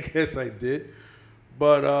 but I guess I did.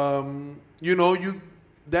 But you know,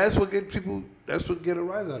 that's what get a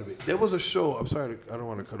rise out of it. There was a show. I'm sorry, I don't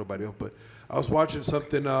want to cut nobody off, but I was watching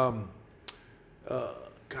something. God,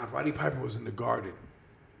 Roddy Piper was in the Garden,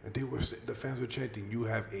 and the fans were chanting, "You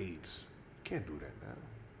have AIDS." You can't do that now.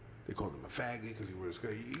 They called him a faggot because he was.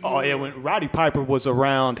 Oh yeah, when Roddy Piper was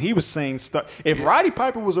around, he was saying stuff. If Roddy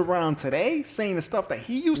Piper was around today, saying the stuff that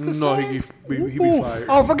he used to say, he'd be fired.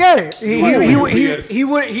 Oh, forget it. He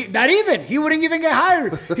wouldn't even get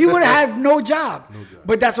hired. He would have no job.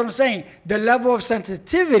 But that's what I'm saying. The level of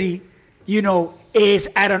sensitivity, you know, is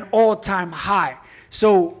at an all-time high.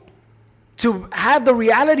 So to have the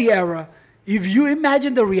reality era, if you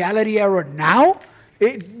imagine the reality era now,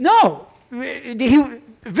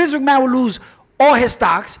 Vince McMahon would lose all his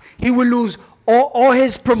stocks. He would lose all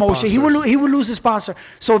his promotion. He would lose his sponsor.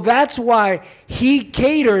 So that's why he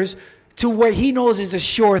caters to what he knows is a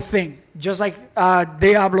sure thing. Just like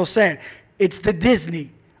Diablo said, it's the Disney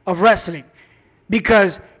of wrestling.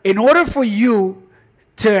 Because in order for you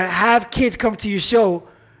to have kids come to your show,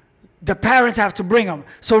 the parents have to bring them.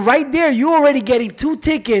 So right there, you're already getting 2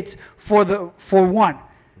 tickets for one.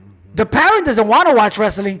 The parent doesn't want to watch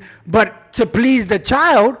wrestling, but to please the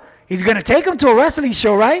child, he's going to take him to a wrestling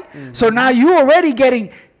show, right? Mm-hmm. So now you're already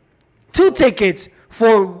getting 2 tickets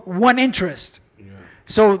for one interest. Yeah.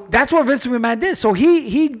 So that's what Vince McMahon did. So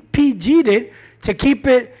he PG'd it to keep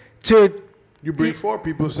it to... You bring 4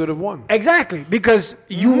 people instead of 1. Exactly, because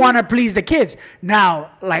you want to please the kids.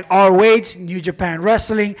 Now, like ROH, New Japan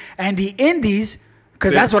Wrestling, and the Indies...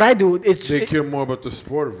 Because that's what I do. They care more about the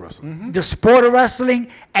sport of wrestling. Mm-hmm. The sport of wrestling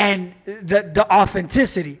and the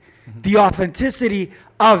authenticity. Mm-hmm. The authenticity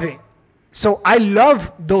of it. So I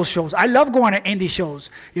love those shows. I love going to indie shows.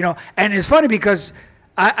 You know, and it's funny because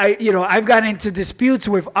I've gotten into disputes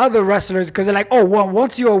with other wrestlers because they're like, oh, well,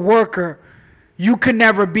 once you're a worker, you can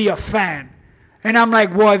never be a fan. And I'm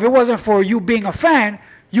like, well, if it wasn't for you being a fan,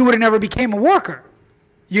 you would have never became a worker.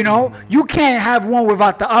 You know, you can't have one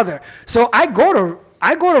without the other. So I go to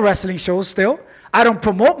wrestling shows still. I don't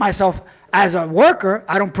promote myself as a worker.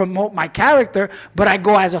 I don't promote my character, but I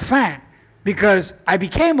go as a fan because I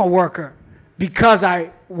became a worker because I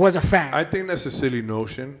was a fan. I think that's a silly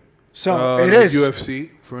notion. So it is. UFC,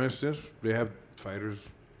 for instance, they have fighters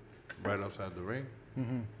right outside the ring.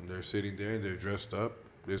 Mm-hmm. And they're sitting there and they're dressed up.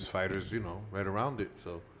 There's fighters, you know, right around it.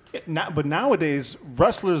 So, but nowadays,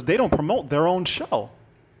 wrestlers, they don't promote their own show.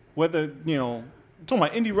 Whether, you know... I'm talking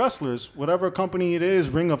about indie wrestlers, whatever company it is,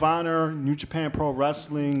 Ring of Honor, New Japan Pro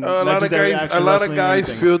Wrestling, a lot of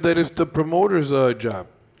guys feel that it's the promoter's job.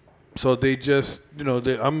 So they just, you know, I'm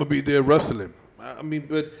going to be there wrestling. I mean,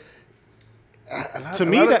 but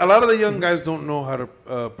a lot of the young guys don't know how to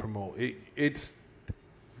promote. It's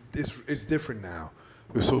different now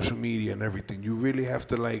with social media and everything. You really have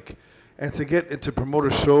to and to promote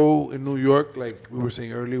a show in New York, like we were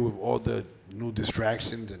saying earlier, with all the new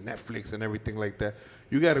distractions and Netflix and everything like that,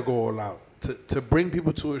 you got to go all out to bring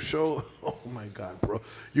people to a show. Oh my God, bro!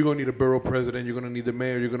 You're gonna need a borough president. You're gonna need the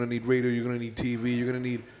mayor. You're gonna need radio. You're gonna need TV. You're gonna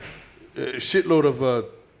need a shitload of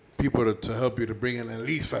people to help you to bring in at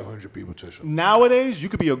least 500 people to a show. Nowadays, you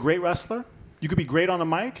could be a great wrestler. You could be great on the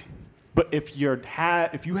mic, but if you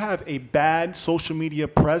have a bad social media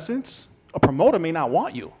presence, a promoter may not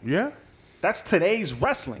want you. Yeah. That's today's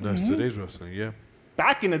wrestling. That's today's wrestling, yeah.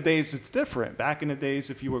 Back in the days, it's different. Back in the days,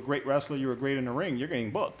 if you were a great wrestler, you were great in the ring, you're getting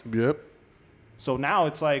booked. Yep. So now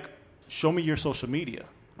it's like, show me your social media.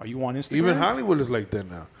 Are you on Instagram? Even Hollywood is like that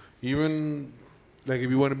now. Even, like, if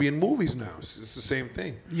you want to be in movies now, it's the same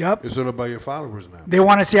thing. Yep. It's all about your followers now. They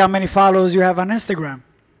want to see how many followers you have on Instagram.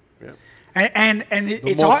 Yeah. And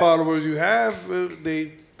the more followers you have,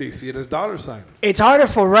 they see it as dollar signs. It's harder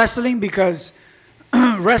for wrestling because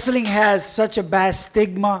wrestling has such a bad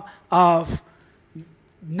stigma of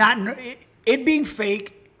it being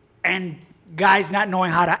fake and guys not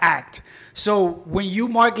knowing how to act. So when you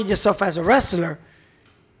market yourself as a wrestler,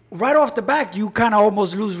 right off the back, you kind of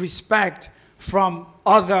almost lose respect from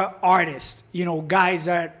other artists, guys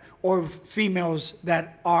or females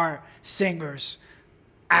that are singers,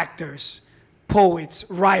 actors, poets,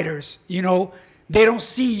 writers, they don't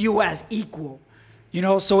see you as equal,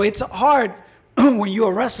 so it's hard when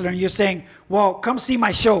you're a wrestler and you're saying, well, come see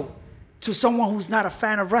my show, to someone who's not a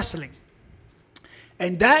fan of wrestling.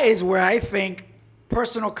 And that is where I think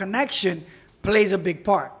personal connection plays a big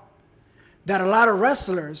part. That a lot of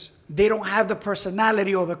wrestlers, they don't have the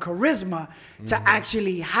personality or the charisma to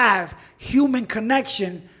actually have human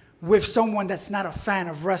connection with someone that's not a fan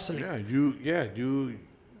of wrestling.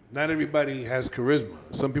 Not everybody has charisma.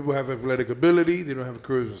 Some people have athletic ability, they don't have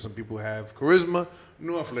charisma. Some people have charisma,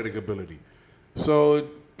 no athletic ability. So,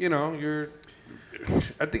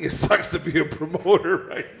 I think it sucks to be a promoter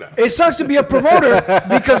right now. It sucks to be a promoter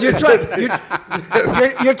because you're trying it's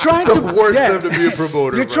the worst time to be a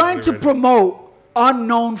promoter. You're trying to promote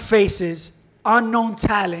unknown faces, unknown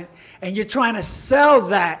talent, and you're trying to sell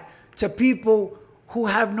that to people who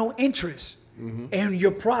have no interest in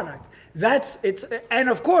your product. And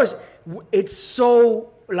of course, it's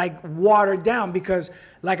so watered down because,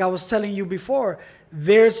 like I was telling you before,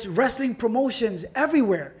 there's wrestling promotions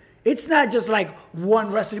everywhere. It's not just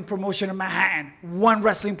one wrestling promotion in Manhattan, one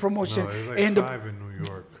wrestling promotion there's 5 in New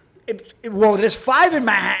York. There's 5 in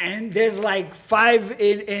Manhattan. There's 5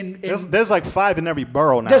 in there's 5 in every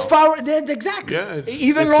borough now. There's 5 exactly. Yeah, it's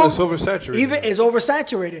oversaturated. It's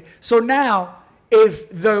oversaturated. So now, if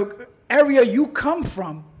the area you come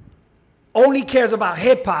from only cares about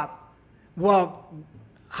hip hop, well,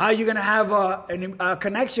 how are you gonna have a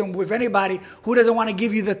connection with anybody who doesn't want to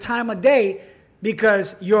give you the time of day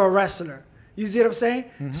because you're a wrestler? You see what I'm saying?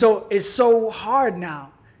 Mm-hmm. So it's so hard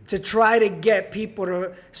now to try to get people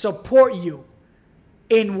to support you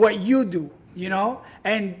in what you do,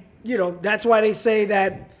 And, that's why they say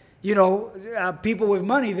that, people with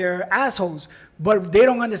money, they're assholes. But they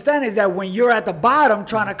don't understand is that when you're at the bottom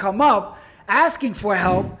trying to come up, asking for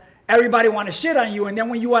help, everybody want to shit on you. And then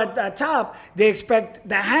when you're at the top, they expect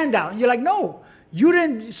the handout. And you're like, no, you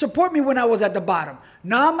didn't support me when I was at the bottom.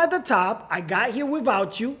 Now I'm at the top. I got here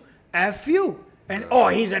without you. F you. And,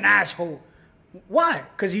 he's an asshole. Why?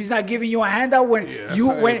 Because he's not giving you a handout when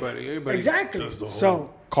everybody exactly. does the whole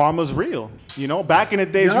So karma's real. Back in the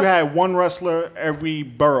days, you had one wrestler every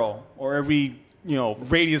borough or every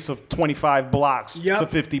radius of 25 blocks to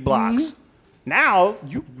 50 blocks. Mm-hmm. Now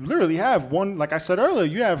you literally have one. Like I said earlier,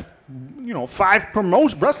 you have 5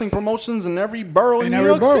 wrestling promotions in every borough in New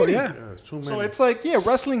York City. Yeah, it's too many. So it's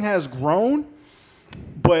wrestling has grown,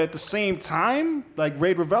 but at the same time, like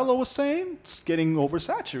Ray Ravello was saying, it's getting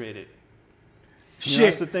oversaturated.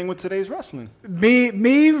 That's the thing with today's wrestling.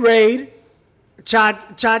 Me, Raid, Cha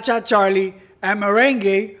Charlie, and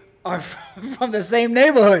Merengue are from the same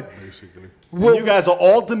neighborhood. Basically. Well, you guys are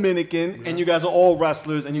all Dominican, and you guys are all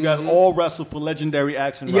wrestlers, and you guys all wrestle for Legendary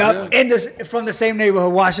Action Wrestling. From the same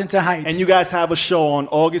neighborhood, Washington Heights. And you guys have a show on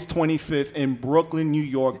August 25th in Brooklyn, New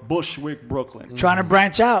York, Bushwick, Brooklyn. Trying to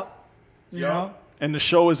branch out, you know. And the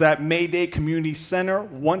show is at Mayday Community Center,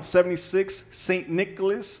 176 St.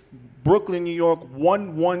 Nicholas, Brooklyn, New York,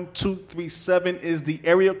 11237 is the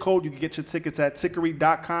area code. You can get your tickets at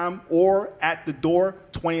tickery.com or at the door,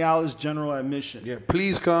 $20 general admission. Yeah,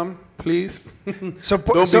 please come, please.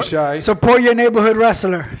 Don't be shy. Support your neighborhood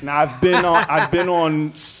wrestler. Now, I've been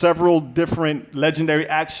on several different Legendary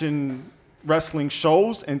Action Wrestling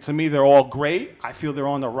shows, and to me, they're all great. I feel they're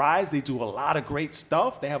on the rise. They do a lot of great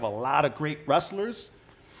stuff. They have a lot of great wrestlers.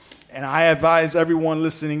 And I advise everyone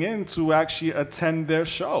listening in to actually attend their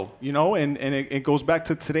show, and it goes back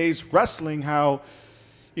to today's wrestling, how,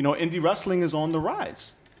 indie wrestling is on the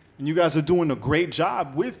rise. And you guys are doing a great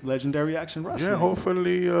job with Legendary Action Wrestling. Yeah,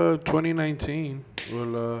 hopefully 2019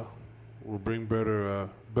 will bring better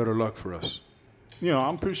luck for us.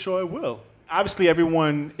 I'm pretty sure it will. Obviously,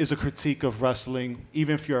 everyone is a critique of wrestling,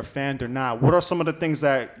 even if you're a fan or not. What are some of the things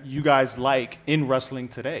that you guys like in wrestling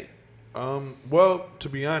today? Well, to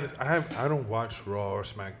be honest, I don't watch Raw or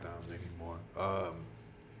SmackDown anymore.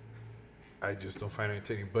 I just don't find it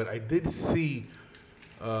entertaining. But I did see,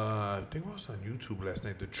 I think it was on YouTube last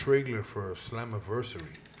night, the trailer for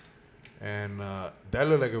Slammiversary. And that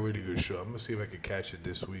looked like a really good show. I'm going to see if I can catch it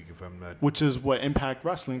this week if I'm not. Which is what, Impact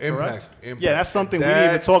Wrestling, correct? Impact. Yeah, that's something we didn't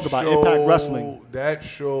even talk about, Impact Wrestling. That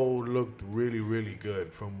show looked really, really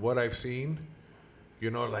good. From what I've seen,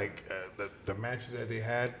 the matches that they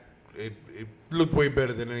had, it looked way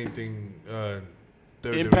better than anything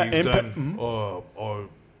WWE's done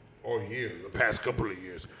or years, the past couple of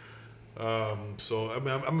years. So I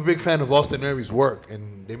mean, I'm a big fan of Austin Aries' work,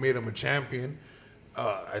 and they made him a champion.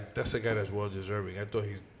 That's a guy that's well deserving. I thought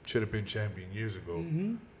he should have been champion years ago.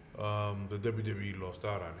 The WWE lost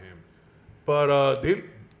out on him, but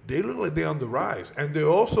they look like they're on the rise, and they're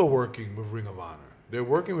also working with Ring of Honor. They're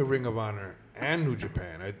working with Ring of Honor and New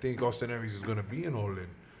Japan. I think Austin Aries is going to be in All In,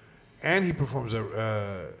 and he performs.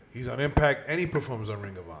 He's on Impact, and he performs on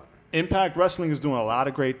Ring of Honor. Impact Wrestling is doing a lot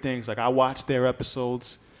of great things. Like I watch their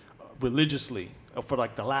episodes religiously for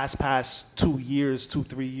like the past 2 years,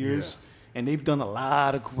 3 years, and they've done a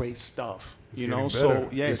lot of great stuff. It's you know, getting so better.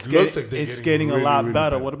 yeah, It it's looks like they're it's getting getting a really, lot really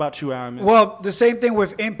better. better. What about you, Aramis? Well, the same thing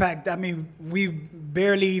with Impact. I mean, we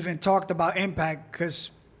barely even talked about Impact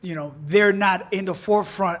because, you know, they're not in the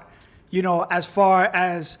forefront, you know, as far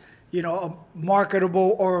as, you know, a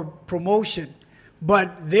marketable or promotion.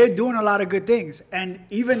 But they're doing a lot of good things. And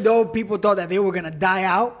even though people thought that they were going to die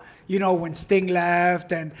out, you know, when Sting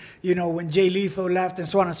left and, you know, when Jay Lethal left and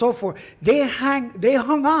so on and so forth, they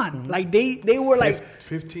hung on. Like they were like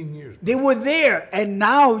 15 years. they were there, and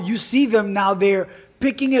now you see them. Now they're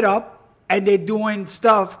picking it up, and they're doing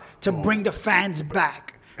stuff to bring the fans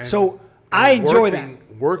back. So I enjoy that.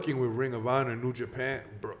 Working with Ring of Honor, New Japan,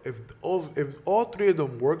 bro. If all three of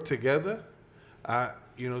them work together,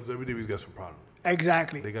 you know, WWE's got some problems.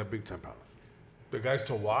 Exactly. They got big time problems. The guys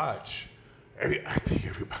to watch, I think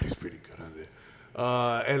everybody's pretty good on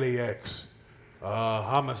there. LAX,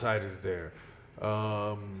 Homicide is there.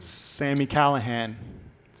 Sammy Callahan.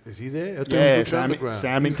 Is he there? I thought Yeah, he was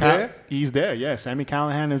Sammy He's there. He's there. Yeah, Sammy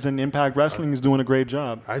Callahan is in Impact Wrestling. Is doing a great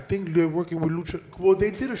job. I think they're working with Lucha. Well, they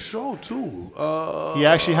did a show too. He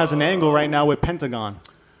actually has an angle right now with Pentagon.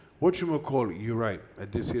 Whatchamacallit? You're right. I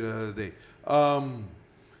did see it the other day.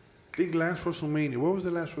 I think last WrestleMania. Where was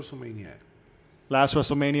the last WrestleMania at? Last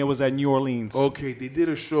WrestleMania was at New Orleans. Okay, they did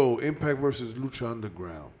a show, Impact versus Lucha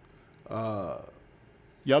Underground.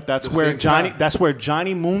 Yep, that's The where same Johnny. time. That's where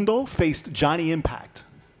Johnny Mundo faced Johnny Impact.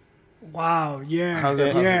 Wow. Yeah. How's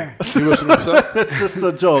that Yeah. He wrestled himself? That's just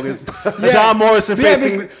a joke. It's John Morrison Yeah,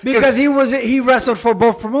 facing because he wrestled for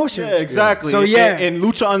both promotions. Yeah, exactly. So yeah, in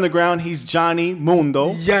Lucha Underground, he's Johnny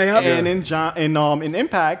Mundo. Yeah. And in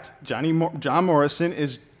Impact, John Morrison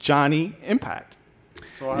is Johnny Impact.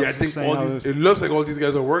 So Yeah, I think it looks like all these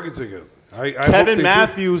guys are working together. I hope Kevin they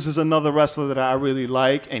Matthews is another wrestler that I really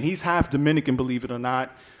like, and he's half Dominican, believe it or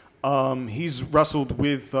not. He's wrestled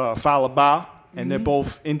with Falaba, and they're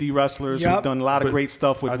both indie wrestlers who've Yep. done a lot of But great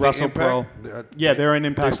stuff with are they WrestlePro. Impact? Yeah, they're in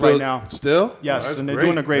Impact still, right now. Still? Yes, that's and they're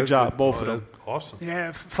doing a great That's job, good. both of them. That's awesome.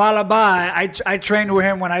 yeah. Falaba, I trained with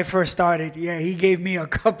him when I first started. Yeah, he gave me a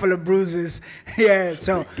couple of bruises. Yeah,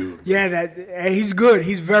 so yeah, he's good.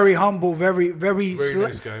 He's very humble, very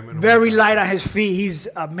nice guy, man. very light on his feet. He's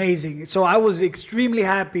amazing. So I was extremely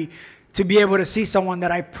happy to be able to see someone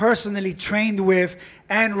that I personally trained with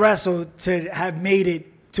and wrestled to have made it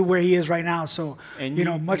to where he is right now. So, And you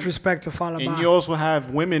know, much respect to Falaba. And you also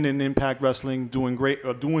have women in Impact Wrestling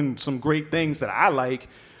doing some great things that I like.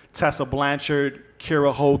 Tessa Blanchard,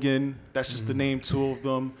 Kira Hogan. That's just to name two of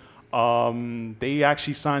them. They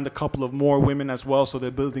actually signed a couple of more women as well, so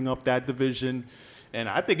they're building up that division. And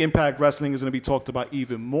I think Impact Wrestling is going to be talked about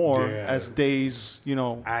even more as days, you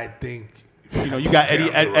know. I think. You got they're on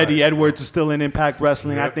the Eddie rise. Edwards is still in Impact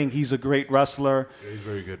Wrestling. I Yep. think he's a great wrestler. Yeah, he's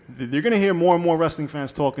very good. You're going to hear more and more wrestling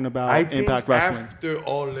fans talking about I think Impact Wrestling. after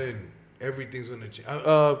All In, everything's going to change.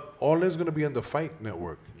 All In's going to be on the Fight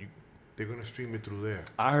Network. They're going to stream it through there.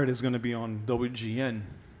 I heard it's going to be on WGN.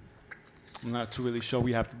 I'm not too really sure.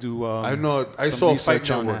 We have to do. I know. I some saw Fight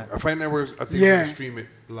research on Network. that. Fight Network, I think, Yeah. going to stream it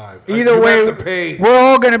live. Either You way, have to pay. we're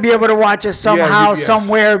all going to be able to watch it somehow, yes.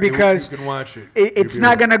 somewhere, You because can watch it. it's You'll be not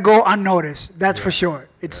right. going to go unnoticed. That's for sure.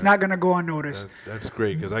 It's not going to go unnoticed. That's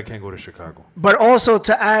great because I can't go to Chicago. But also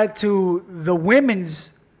to add to the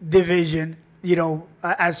women's division, you know,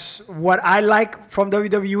 as what I like from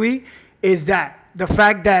WWE is that the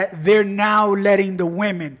fact that they're now letting the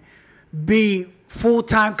women be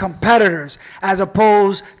full-time competitors as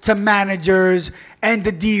opposed to managers and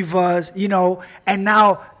the divas, you know, and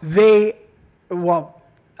now I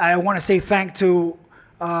want to say thank to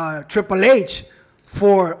Triple H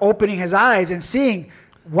for opening his eyes and seeing,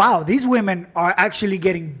 wow, these women are actually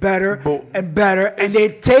getting better and better, and they're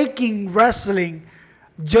taking wrestling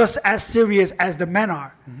just as serious as the men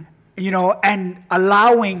are, you know, and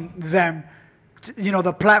allowing them, you know,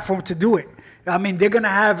 the platform to do it. I mean, they're gonna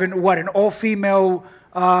have an all-female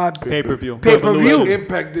Pay-per-view. Pay-per-view.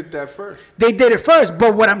 Impact did that first. They did it first,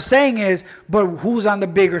 but what I'm saying is, but who's on the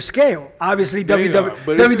bigger scale? Obviously, They are,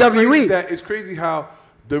 but it's WWE. crazy it's crazy how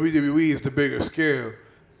WWE is the bigger scale,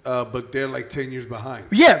 but they're like 10 years behind.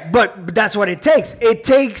 Yeah, but that's what it takes. It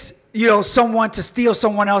takes, someone to steal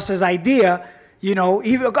someone else's idea.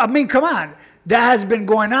 I mean, come on. That has been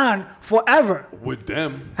going on forever. With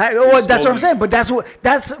them. That's what I'm saying. But that's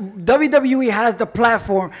WWE has the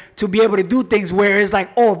platform to be able to do things where it's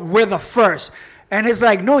like, oh, we're the first. And it's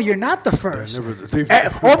like, no, you're not the first.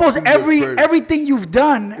 Almost everything you've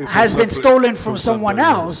done has been stolen from someone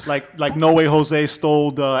else. Like No Way Jose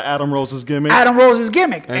stole Adam Rose's gimmick. Adam Rose's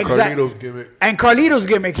gimmick. And exactly. Carlito's gimmick. And Carlito's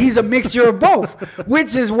gimmick. He's a mixture of both,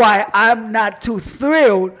 which is why I'm not too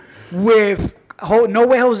thrilled with No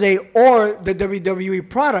Way Jose or the WWE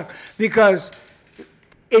product, because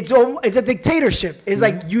it's a dictatorship. It's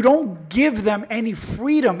like you don't give them any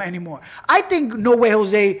freedom anymore. I think No Way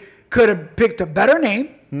Jose could have picked a better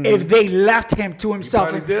name if they left him to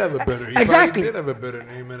himself. He did have a better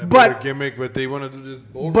name and a better gimmick, but they want to do this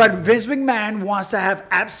bullshit. But Vince McMahon wants to have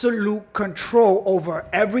absolute control over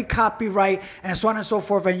every copyright and so on and so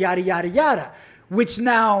forth and yada, yada, yada, which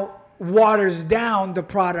now waters down the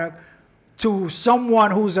product to someone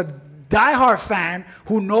who's a diehard fan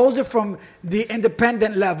who knows it from the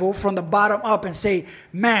independent level, from the bottom up, and say,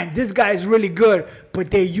 man, this guy is really good, but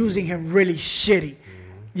they're using him really shitty.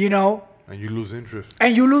 And you lose interest.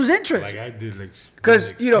 Like I did,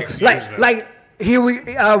 because like here we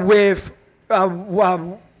with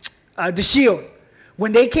the Shield.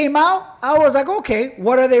 When they came out, I was like, okay,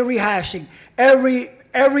 what are they rehashing? Every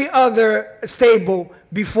other stable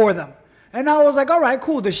before them, and I was like, all right,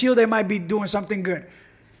 cool. The Shield, they might be doing something good.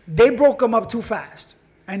 They broke them up too fast,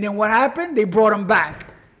 and then what happened? They brought them back,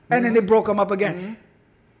 and then they broke them up again.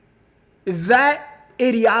 That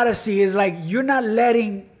idiocy is like you're not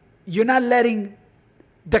letting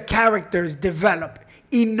the characters develop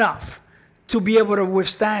enough to be able to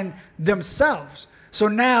withstand themselves. So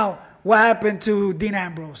now what happened to Dean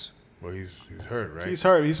Ambrose? Well, he's hurt, right? He's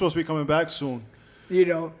hurt. He's supposed to be coming back soon.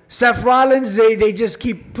 Seth Rollins, they just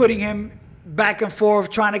keep putting him back and forth,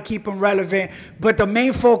 trying to keep him relevant, but the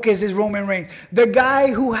main focus is Roman Reigns. The guy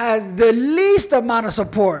who has the least amount of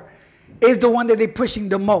support is the one that they're pushing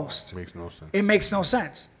the most. Makes no sense. It makes no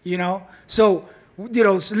sense, So,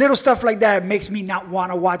 little stuff like that makes me not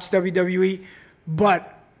want to watch WWE.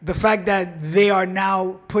 But the fact that they are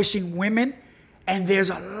now pushing women, and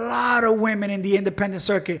there's a lot of women in the independent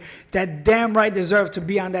circuit that damn right deserve to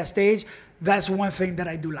be on that stage, that's one thing that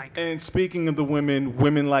I do like. And speaking of the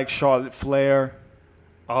women like Charlotte Flair,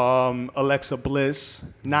 Alexa Bliss,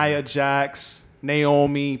 Nia Jax,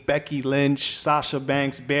 Naomi, Becky Lynch, Sasha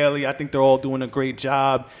Banks, Bayley, I think they're all doing a great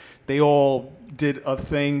job. They all did a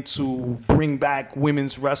thing to bring back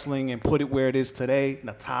women's wrestling and put it where it is today.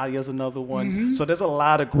 Natalia's another one. So there's a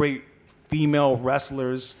lot of great female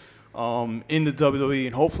wrestlers in the WWE,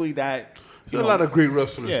 and hopefully that... There's a lot of great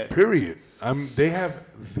wrestlers, period. They have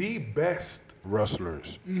the best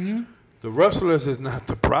wrestlers. The wrestlers is not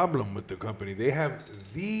the problem with the company. They have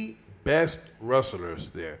the best wrestlers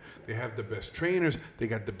there. They have the best trainers. They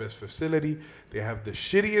got the best facility. They have the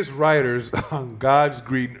shittiest writers on God's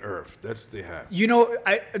green earth. That's what they have.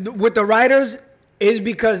 With the writers is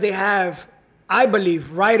because they have, I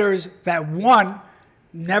believe, writers that, one,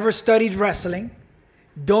 never studied wrestling,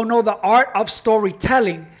 don't know the art of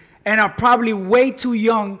storytelling, and are probably way too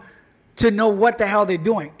young to know what the hell they're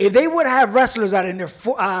doing. If they would have wrestlers that in their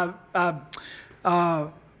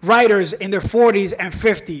writers in their 40s and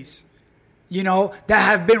 50s, that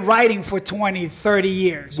have been writing for 20, 30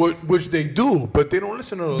 years. Which they do, but they don't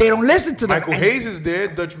listen to them. They don't listen to them. Michael Hayes is there,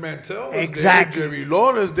 Dutch Mantel is exactly. there, Jerry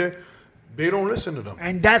Lawler's there. They don't listen to them.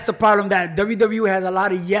 And that's the problem, that WWE has a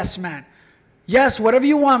lot of yes man. Yes, whatever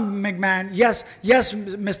you want, McMahon. Yes,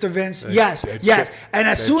 Mr. Vince. Yes. And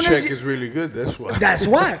as soon as check is really good, that's why. That's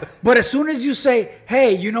why. But as soon as you say,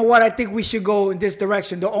 "Hey, you know what? I think we should go in this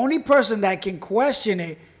direction," the only person that can question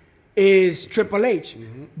it is Triple H.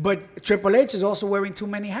 But Triple H is also wearing too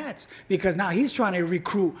many hats, because now he's trying to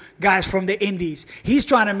recruit guys from the indies. He's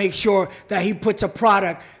trying to make sure that he puts a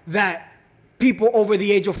product that people over the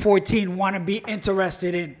age of 14 want to be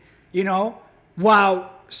interested in,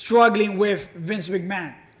 while struggling with Vince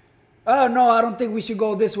McMahon. Oh, no, I don't think we should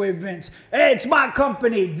go this way, Vince. Hey, it's my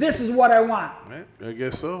company. This is what I want. I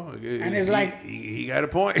guess so. And it's like... He got a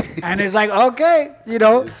point. And it's like, okay,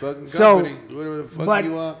 So, whatever the fuck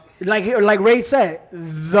you want. Like Ray said,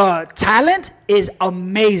 the talent is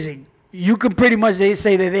amazing. You can pretty much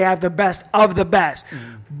say that they have the best of the best.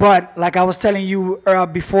 But like I was telling you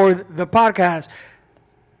before the podcast,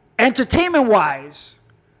 entertainment-wise,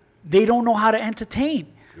 they don't know how to entertain.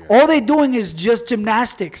 All they're doing is just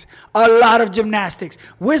gymnastics. A lot of gymnastics.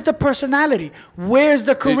 Where's the personality? Where's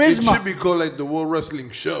the charisma? It should be called like the World Wrestling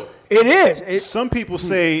Show. It is. Some people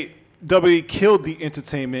say WWE killed the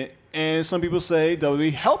entertainment, and some people say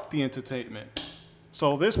WWE helped the entertainment.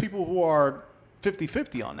 So there's people who are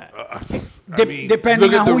 50-50 on that. I mean, Depending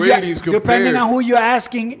look on at the who ratings depending compared. on who you're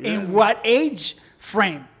asking in what age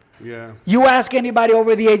frame. Yeah. You ask anybody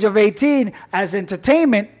over the age of 18 as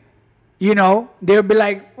entertainment, you know, they'll be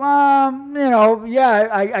like, yeah,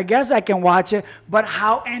 I guess I can watch it, but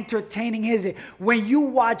how entertaining is it? When you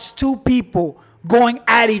watch two people going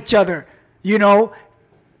at each other, you know,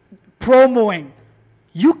 promoing,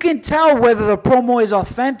 you can tell whether the promo is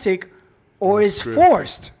authentic or is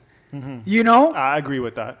forced. You know? I agree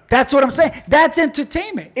with that. That's what I'm saying. That's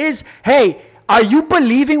entertainment. Hey, are you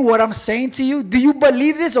believing what I'm saying to you? Do you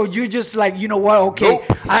believe this, or you just like, you know what? Okay,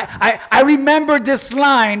 Nope. I remember this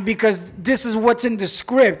line because this is what's in the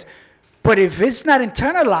script. But if it's not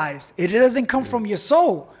internalized, it doesn't come from your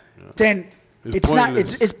soul, then It's not.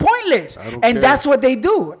 pointless. It's pointless. I don't And care. that's what they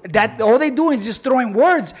do. That all they do is just throwing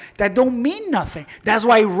words that don't mean nothing. That's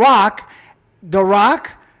why The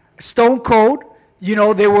Rock, Stone Cold, you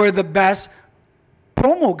know, they were the best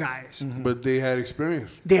promo guys. But they had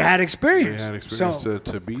experience. They had experience. They had experience So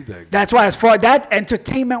to be that guy. that's why, as far that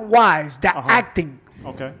entertainment wise, that acting,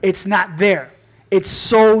 Okay. it's not there. It's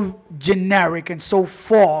so generic and so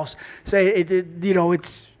false. So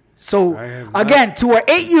it's so I have not- again, to an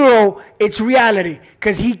 8-year-old, it's reality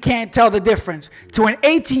because he can't tell the difference. To an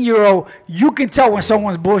 18-year-old, you can tell when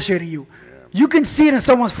someone's bullshitting you. You can see it in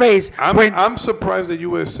someone's face. I'm surprised that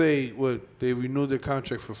USA they renewed their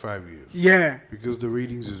contract for 5 years Yeah. because the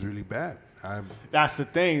ratings is really bad. That's the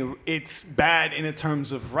thing. It's bad in the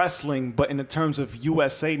terms of wrestling, but in the terms of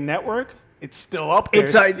USA Network, it's still up there.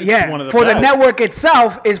 It's one of the for the best. network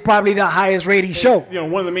itself is probably the highest rating show. You know,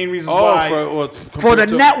 one of the main reasons why. For the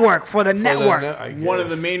network. One of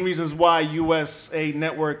the main reasons why USA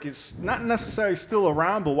Network is not necessarily still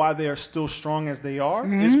around, but why they are still strong as they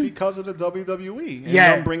are, is because of the WWE. And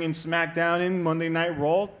them bringing SmackDown in, Monday Night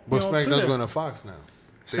Raw. But to SmackDown's them. going to Fox now.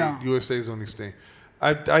 So- USA's only staying.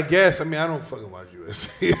 I guess. I mean, I don't fucking watch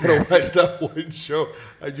USA. I don't watch that one show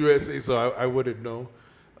at USA, so I wouldn't know.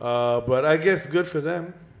 But I guess good for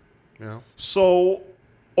them. You know. So,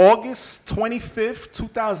 August 25th,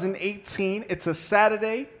 2018, it's a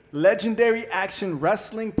Saturday. Legendary Action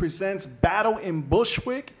Wrestling presents Battle in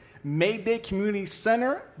Bushwick, Mayday Community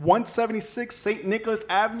Center, 176 St. Nicholas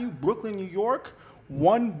Avenue, Brooklyn, New York.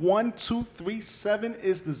 11237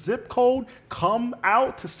 is the zip code. Come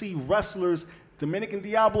out to see wrestlers Dominican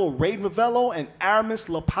Diablo, Ray Ravello, and Aramis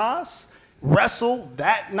La Paz wrestle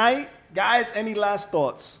that night. Guys, any last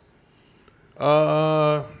thoughts?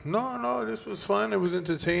 No, this was fun. It was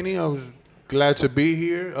entertaining. I was glad to be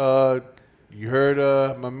here. You heard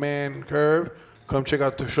my man Curve. Come check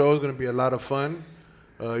out the show. It's going to be a lot of fun.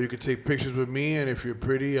 You can take pictures with me, and if you're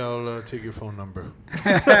pretty, I'll take your phone number.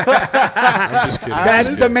 I'm just kidding.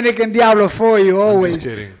 That's Dominican Diablo for you, always. just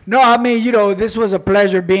kidding. No, I mean, this was a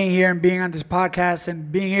pleasure being here and being on this podcast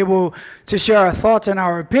and being able to share our thoughts and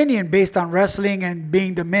our opinion based on wrestling and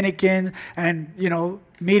being Dominican and,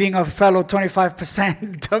 meeting a fellow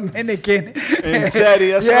 25% Dominican. And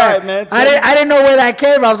Teddy, that's right, man. I didn't know where that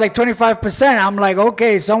came from. I was like 25%. I'm like,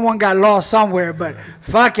 okay, someone got lost somewhere, but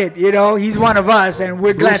fuck it, he's one of us, and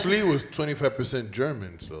we're glad. Bruce Lee was 25%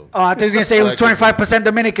 German, so. Oh, I thought you were going to say he was 25%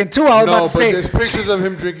 Dominican too. I was about No, to but say. there's pictures of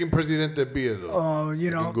him drinking Presidente beer, though. Oh,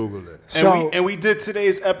 You can Google that. And we did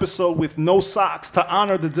today's episode with no socks to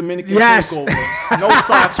honor the Dominican Yes. takeover. No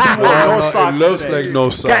socks. We wore no socks. It looks today. like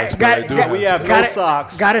no socks, but I do have We have no Gotta-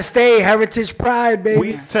 socks. Gotta stay heritage pride,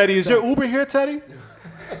 baby. Teddy, is your Uber here, Teddy?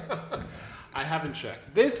 I haven't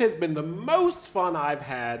checked. This has been the most fun I've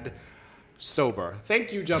had sober.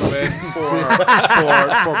 Thank you, gentlemen,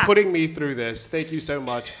 for putting me through this. Thank you so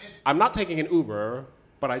much. I'm not taking an Uber,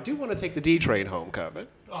 but I do want to take the D train home, Kermit.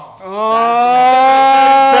 Then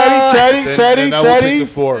I will take the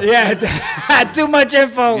 4. Yeah, too much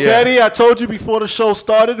info. Teddy, I told you before the show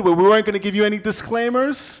started we weren't going to give you any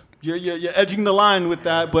disclaimers. You're edging the line with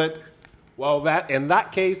that, but Well, in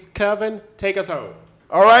that case, Kevin, take us home.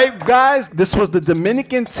 all right, guys, this was the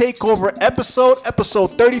Dominican Takeover episode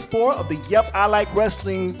 34 of the Yep, I Like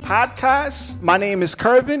Wrestling podcast. My name is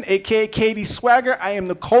Kervin, aka Katie Swagger. I am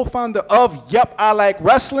the co-founder of Yep, I Like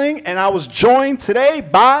Wrestling, and I was joined today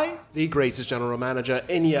by... The greatest general manager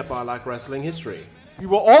in Yep, I Like Wrestling history. We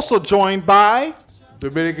were also joined by...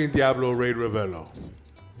 Dominican Diablo Ray Ravello.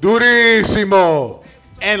 Durísimo.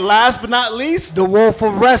 And last but not least... The Wolf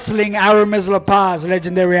of Wrestling, Aramis La Paz,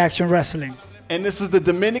 Legendary Action Wrestling. And this is the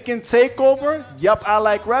Dominican Takeover, Yup, I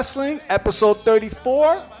Like Wrestling, episode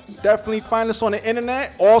 34. Definitely find us on the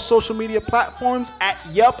internet, all social media platforms at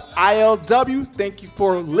ILW. Thank you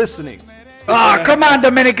for listening. Oh, come on,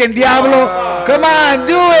 Dominican Diablo. Come on,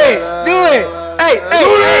 do it. Do it. Hey.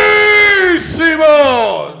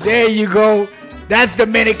 Durísimo! There you go. That's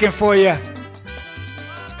Dominican for you.